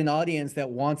you get an audience that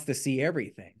wants to see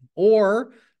everything?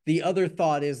 Or the other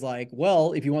thought is like,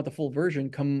 well, if you want the full version,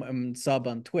 come and sub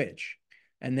on Twitch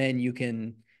and then you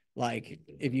can like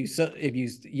if you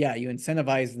you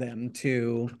incentivize them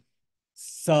to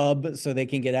sub so they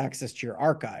can get access to your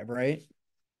archive, right?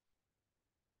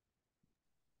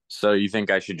 So you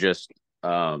think I should just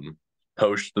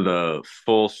post the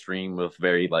full stream with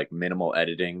very like minimal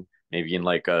editing, maybe in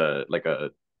like a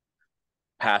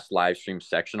past live stream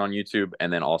section on YouTube,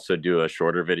 and then also do a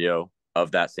shorter video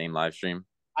of that same live stream?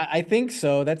 I think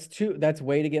so. That's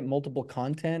way to get multiple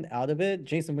content out of it.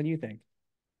 Jason, what do you think?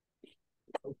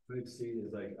 I've seen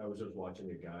is like I was just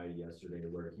watching a guy yesterday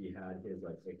where he had his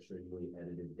like extremely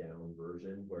edited down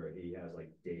version where he has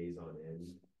like days on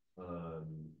end,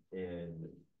 and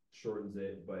shortens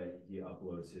it, but he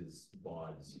uploads his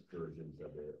VODs versions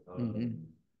of it.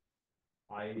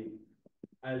 I,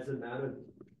 as a matter of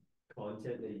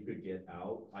content that you could get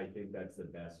out, I think that's the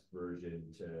best version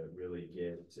to really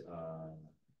get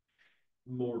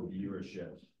more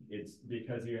viewership. It's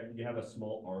because you have a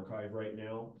small archive right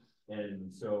now.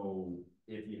 And so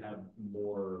if you have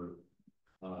more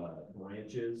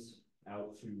branches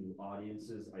out to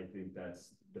audiences, I think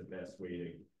that's the best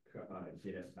way to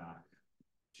get it back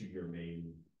to your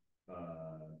main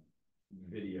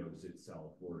videos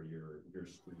itself or your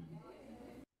stream.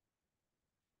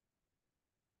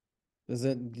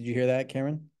 Did you hear that,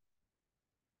 Cameron?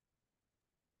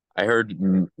 I heard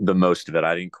the most of it.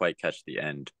 I didn't quite catch the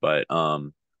end, but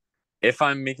if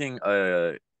I'm making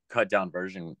a cut down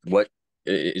version, what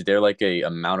is there like a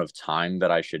amount of time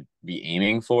that I should be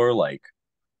aiming for? Like,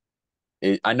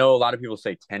 I know a lot of people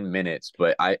say 10 minutes,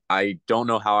 but I don't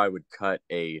know how I would cut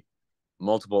a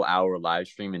multiple hour live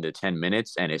stream into 10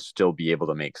 minutes and it still be able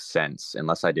to make sense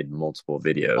unless I did multiple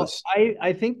Well, videos.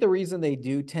 I think the reason they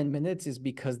do 10 minutes is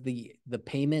because the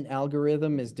payment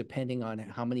algorithm is depending on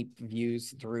how many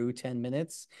views through 10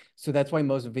 minutes. So that's why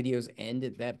most videos end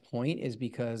at that point, is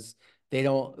because they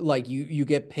don't like you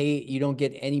get paid, you don't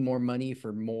get any more money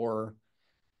for more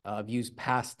views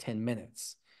past 10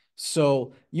 minutes.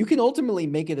 So you can ultimately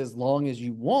make it as long as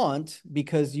you want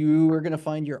because you are going to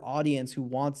find your audience who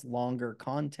wants longer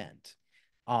content.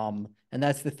 And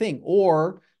that's the thing.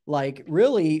 Or like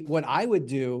really what I would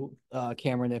do,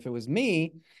 Cameron, if it was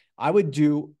me, I would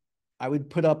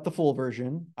put up the full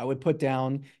version. I would put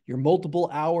down your multiple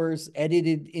hours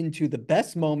edited into the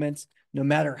best moments, no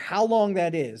matter how long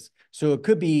that is. So it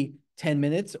could be 10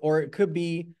 minutes or it could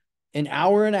be an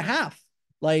hour and a half.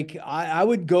 Like I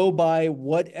would go by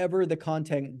whatever the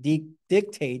content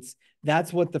dictates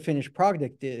that's what the finished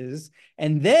product is.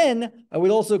 And then I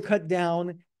would also cut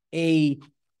down a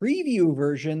preview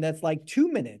version that's like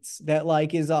 2 minutes, that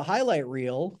like is a highlight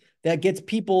reel that gets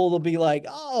people to be like,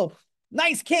 oh,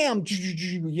 nice cam,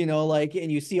 like,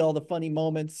 and you see all the funny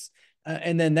moments.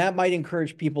 And then that might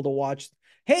encourage people to watch.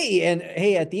 Hey,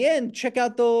 at the end, check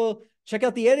out the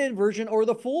edited version or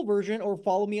the full version, or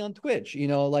follow me on Twitch.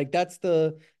 Like that's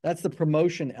the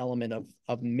promotion element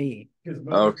of me.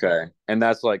 Okay. And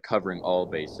that's like covering all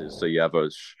bases. So you have a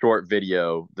short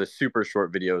video, the super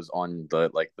short videos on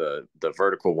the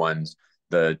vertical ones,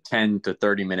 the 10 to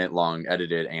 30-minute long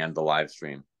edited, and the live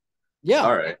stream. Yeah.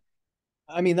 All right.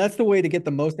 I mean, that's the way to get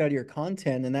the most out of your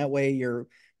content. And that way you're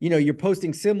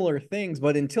posting similar things,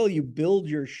 but until you build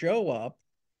your show up,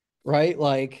 right?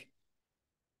 Like,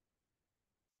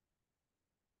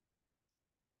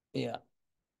 yeah.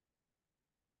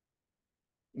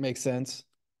 Makes sense.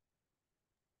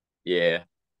 Yeah.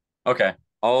 Okay.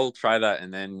 I'll try that,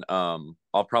 and then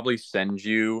I'll probably send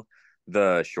you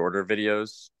the shorter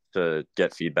videos to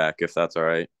get feedback if that's all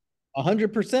right.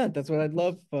 100%. That's what I'd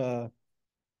love.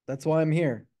 That's why I'm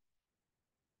here.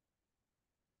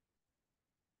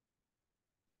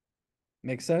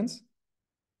 Makes sense?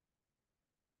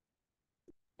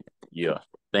 Yeah.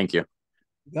 Thank you.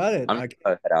 Got it. I'm gonna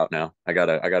head out now. I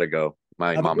gotta go.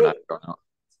 My Have a mom and I good. are going out.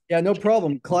 Yeah, no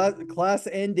problem. Class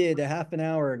ended a half an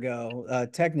hour ago,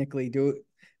 technically,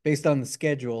 based on the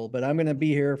schedule, but I'm gonna be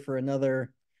here for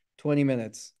another 20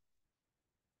 minutes.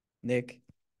 Nick.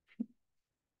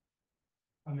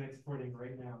 I'm exporting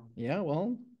right now. Yeah,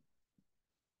 well,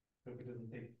 Hope it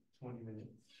doesn't take 20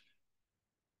 minutes.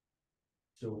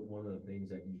 So one of the things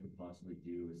that you could possibly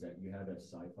do is that you had a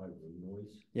sci-fi room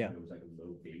noise. Yeah. And it was like a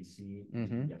low bassy.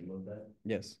 Mhm. You download that?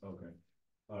 yes. Okay.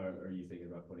 Are you thinking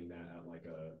about putting that at like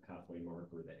a halfway mark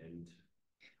or the end?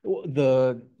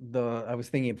 Well, I was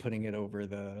thinking of putting it over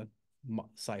the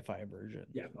sci-fi version.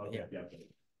 Yeah, okay, yeah.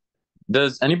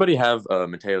 Does anybody have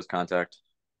Mateo's contact?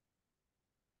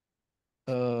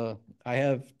 I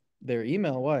have their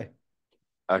email. Why?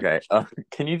 Okay.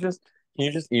 Can you just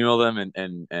email them,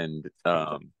 and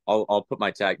I'll put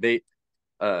my tag. They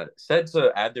said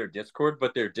to add their Discord,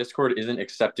 but their Discord isn't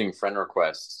accepting friend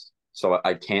requests, so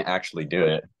I can't actually do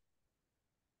it.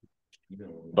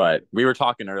 But we were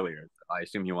talking earlier. I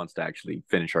assume he wants to actually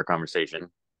finish our conversation.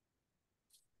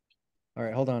 All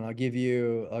right, hold on. I'll give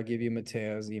you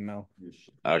Mateo's email.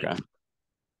 Okay.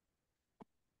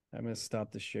 I'm gonna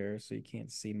stop the share so you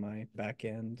can't see my back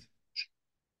end.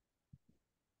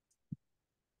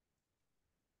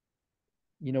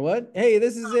 You know what? Hey,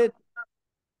 this is it.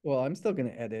 Well, I'm still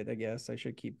gonna edit, I guess. I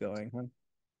should keep going, huh?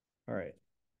 All right.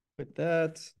 Put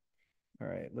that. All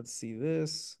right, let's see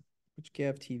this. Which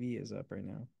Gav TV is up right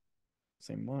now?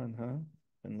 Same one, huh?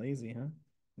 Been lazy, huh?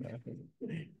 No,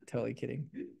 totally kidding.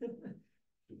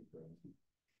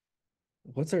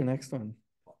 What's our next one?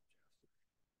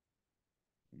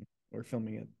 We're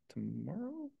filming it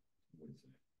tomorrow?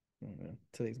 Oh, yeah.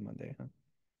 Today's Monday, huh?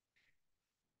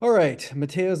 All right,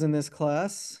 Mateo's in this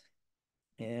class.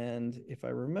 And if I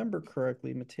remember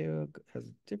correctly, Mateo has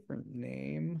a different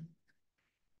name.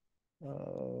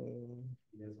 You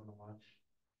guys want to watch?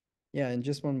 Yeah, in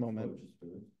just one moment.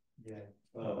 Yeah.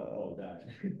 That.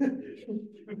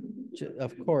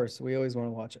 Of course, we always want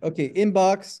to watch. Okay,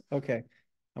 inbox. Okay,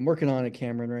 I'm working on it,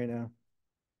 Cameron, right now.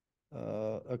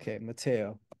 Okay,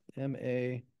 Mateo,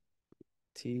 Matt.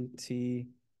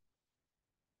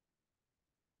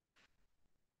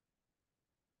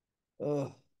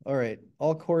 Oh, all right.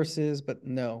 All courses, but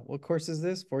no. What course is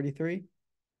this? 43?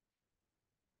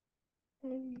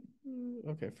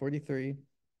 Okay, 43.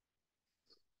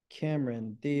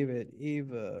 Cameron, David,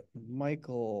 Ava,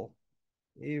 Michael,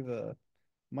 David,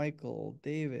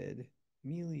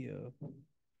 Emilio.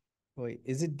 Wait,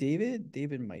 is it David?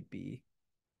 David might be.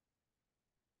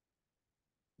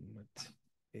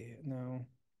 No.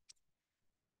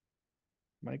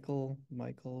 Michael,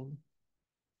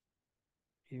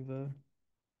 Ava,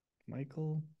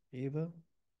 Ava.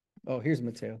 Oh, here's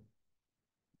Mateo.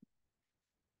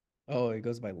 Oh, it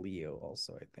goes by Leo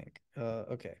also, I think.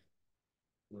 Okay.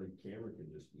 Like Cameron can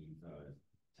just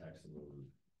text them over.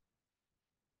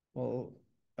 Well,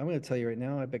 I'm going to tell you right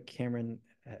now, I bet Cameron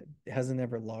hasn't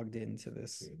ever logged into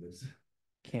this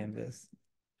Canvas.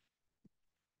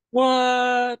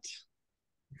 What?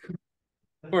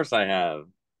 Of course I have.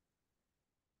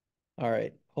 All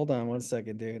right, hold on one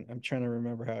second, dude. I'm trying to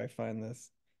remember how I find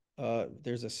this.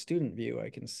 There's a student view I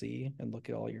can see and look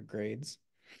at all your grades.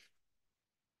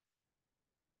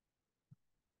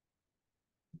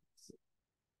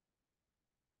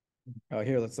 Oh,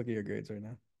 here, let's look at your grades right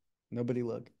now. Nobody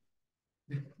look.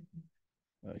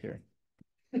 Oh, here.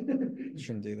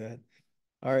 Shouldn't do that.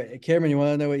 All right, Cameron, you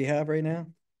want to know what you have right now?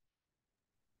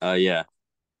 Yeah.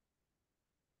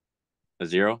 A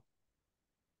 0?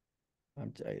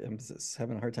 I'm just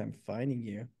having a hard time finding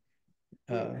you.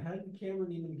 How did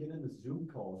Cameron even get in the Zoom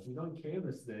call? He's on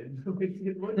Canvas then. We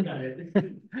can look at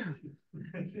it.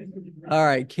 All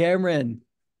right, Cameron.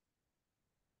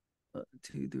 1,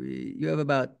 2, 3. You have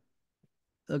about,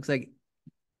 looks like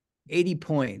 80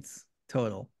 points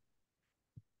total.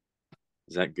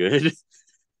 Is that good?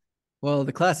 Well,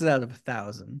 the class is out of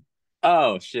 1,000.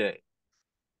 Oh shit.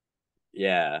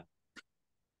 Yeah.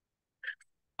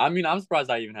 I mean, I'm surprised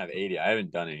I even have 80. I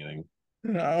haven't done anything.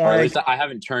 All Or at right. least I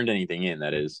haven't turned anything in,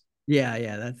 that is.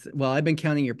 Yeah, that's well, I've been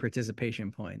counting your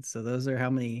participation points. So those are how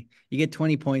many you get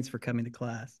 20 points for coming to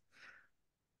class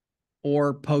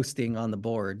or posting on the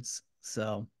boards.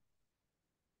 So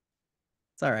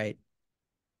it's all right.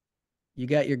 You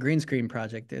got your green screen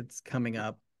project. It's coming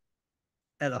up.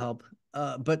 That'll help.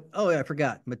 But oh yeah, I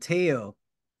forgot. Mateo.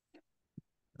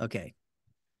 Okay.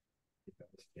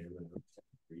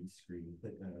 Green screen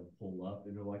that pull up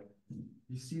and they're like,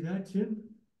 you see that, Tim?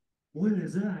 What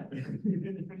is that?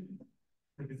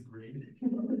 Like it's green.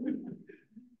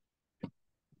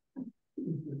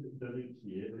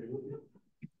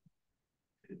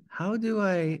 How do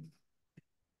I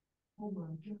Oh my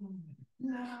God.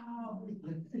 No.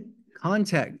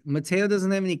 contact? Mateo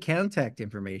doesn't have any contact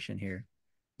information here.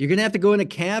 You're gonna have to go into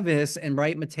Canvas and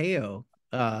write Mateo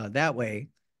that way,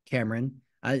 Cameron.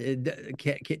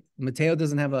 Mateo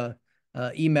doesn't have a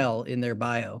email in their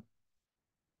bio.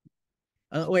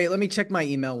 Wait, let me check my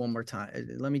email one more time.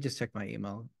 Let me just check my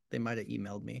email. They might have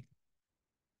emailed me.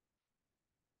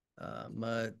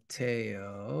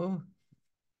 Mateo.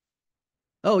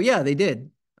 Oh yeah, they did.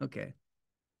 Okay.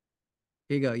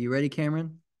 Here you go. You ready,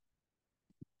 Cameron?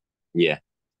 Yeah.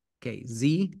 Okay.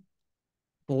 Z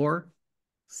 4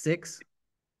 6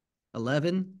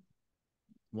 11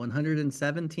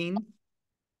 117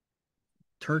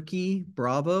 Turkey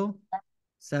Bravo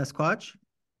Sasquatch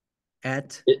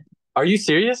at Are you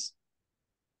serious?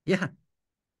 yeah.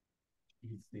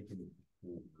 He's thinking of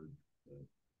forward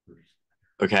first.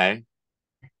 Okay.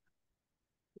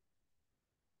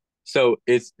 So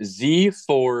it's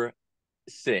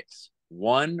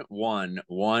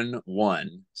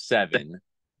Z461117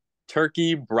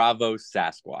 Turkey Bravo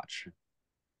Sasquatch.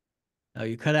 Oh,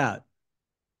 you cut out.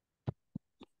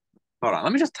 Hold on,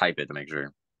 let me just type it to make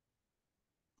sure.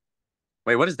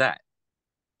 Wait, what is that?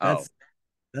 That's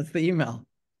the email.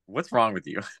 What's wrong with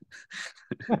you?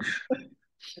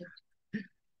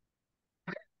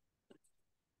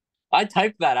 I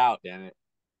typed that out, damn it.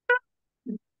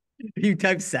 You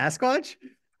typed Sasquatch?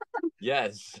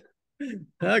 Yes.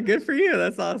 Oh, good for you.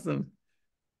 That's awesome.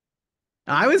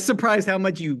 I was surprised how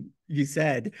much you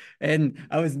said, and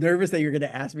I was nervous that you're going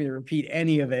to ask me to repeat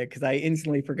any of it because I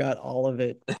instantly forgot all of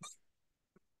it.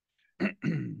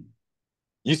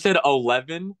 You said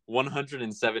 11,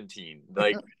 117.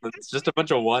 Like, it's just a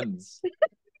bunch of ones.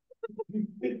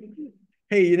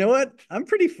 Hey, you know what? I'm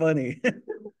pretty funny.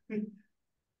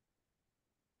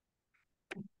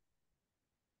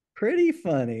 Pretty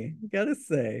funny, gotta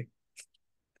say.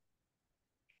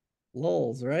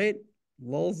 Lols, right?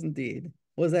 Lols indeed.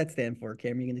 What does that stand for,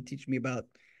 Cam? You gonna teach me about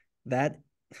that?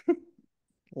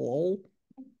 Lol.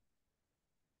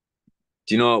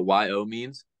 Do you know what YO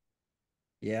means?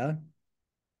 Yeah.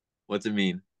 What's it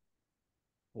mean?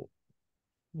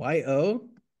 YO?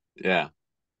 Yeah.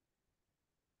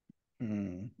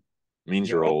 Hmm. Means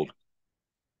you're old.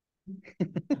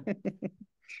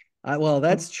 Well,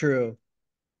 that's true.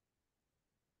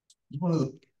 One of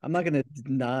the I'm not gonna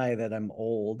deny that I'm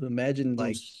old. Imagine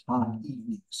like hot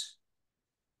evenings.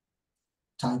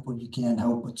 Type where you can't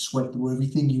help but sweat through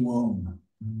everything you own.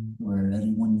 Where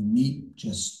everyone you meet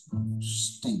just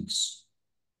stinks.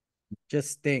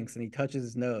 just stinks and he touches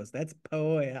his nose. That's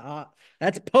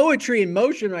poetry in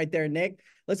motion right there, Nick.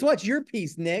 Let's watch your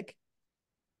piece, Nick.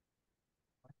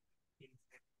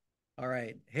 All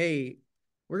right. Hey,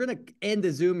 we're gonna end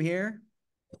the Zoom here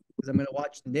because I'm gonna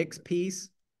watch Nick's piece.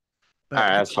 All right,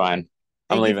 that's fine.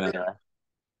 I'm leaving anyway.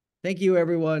 Thank you,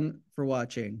 everyone, for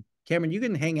watching. Cameron, you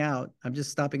can hang out. I'm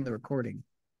just stopping the recording.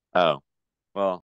 Oh, well.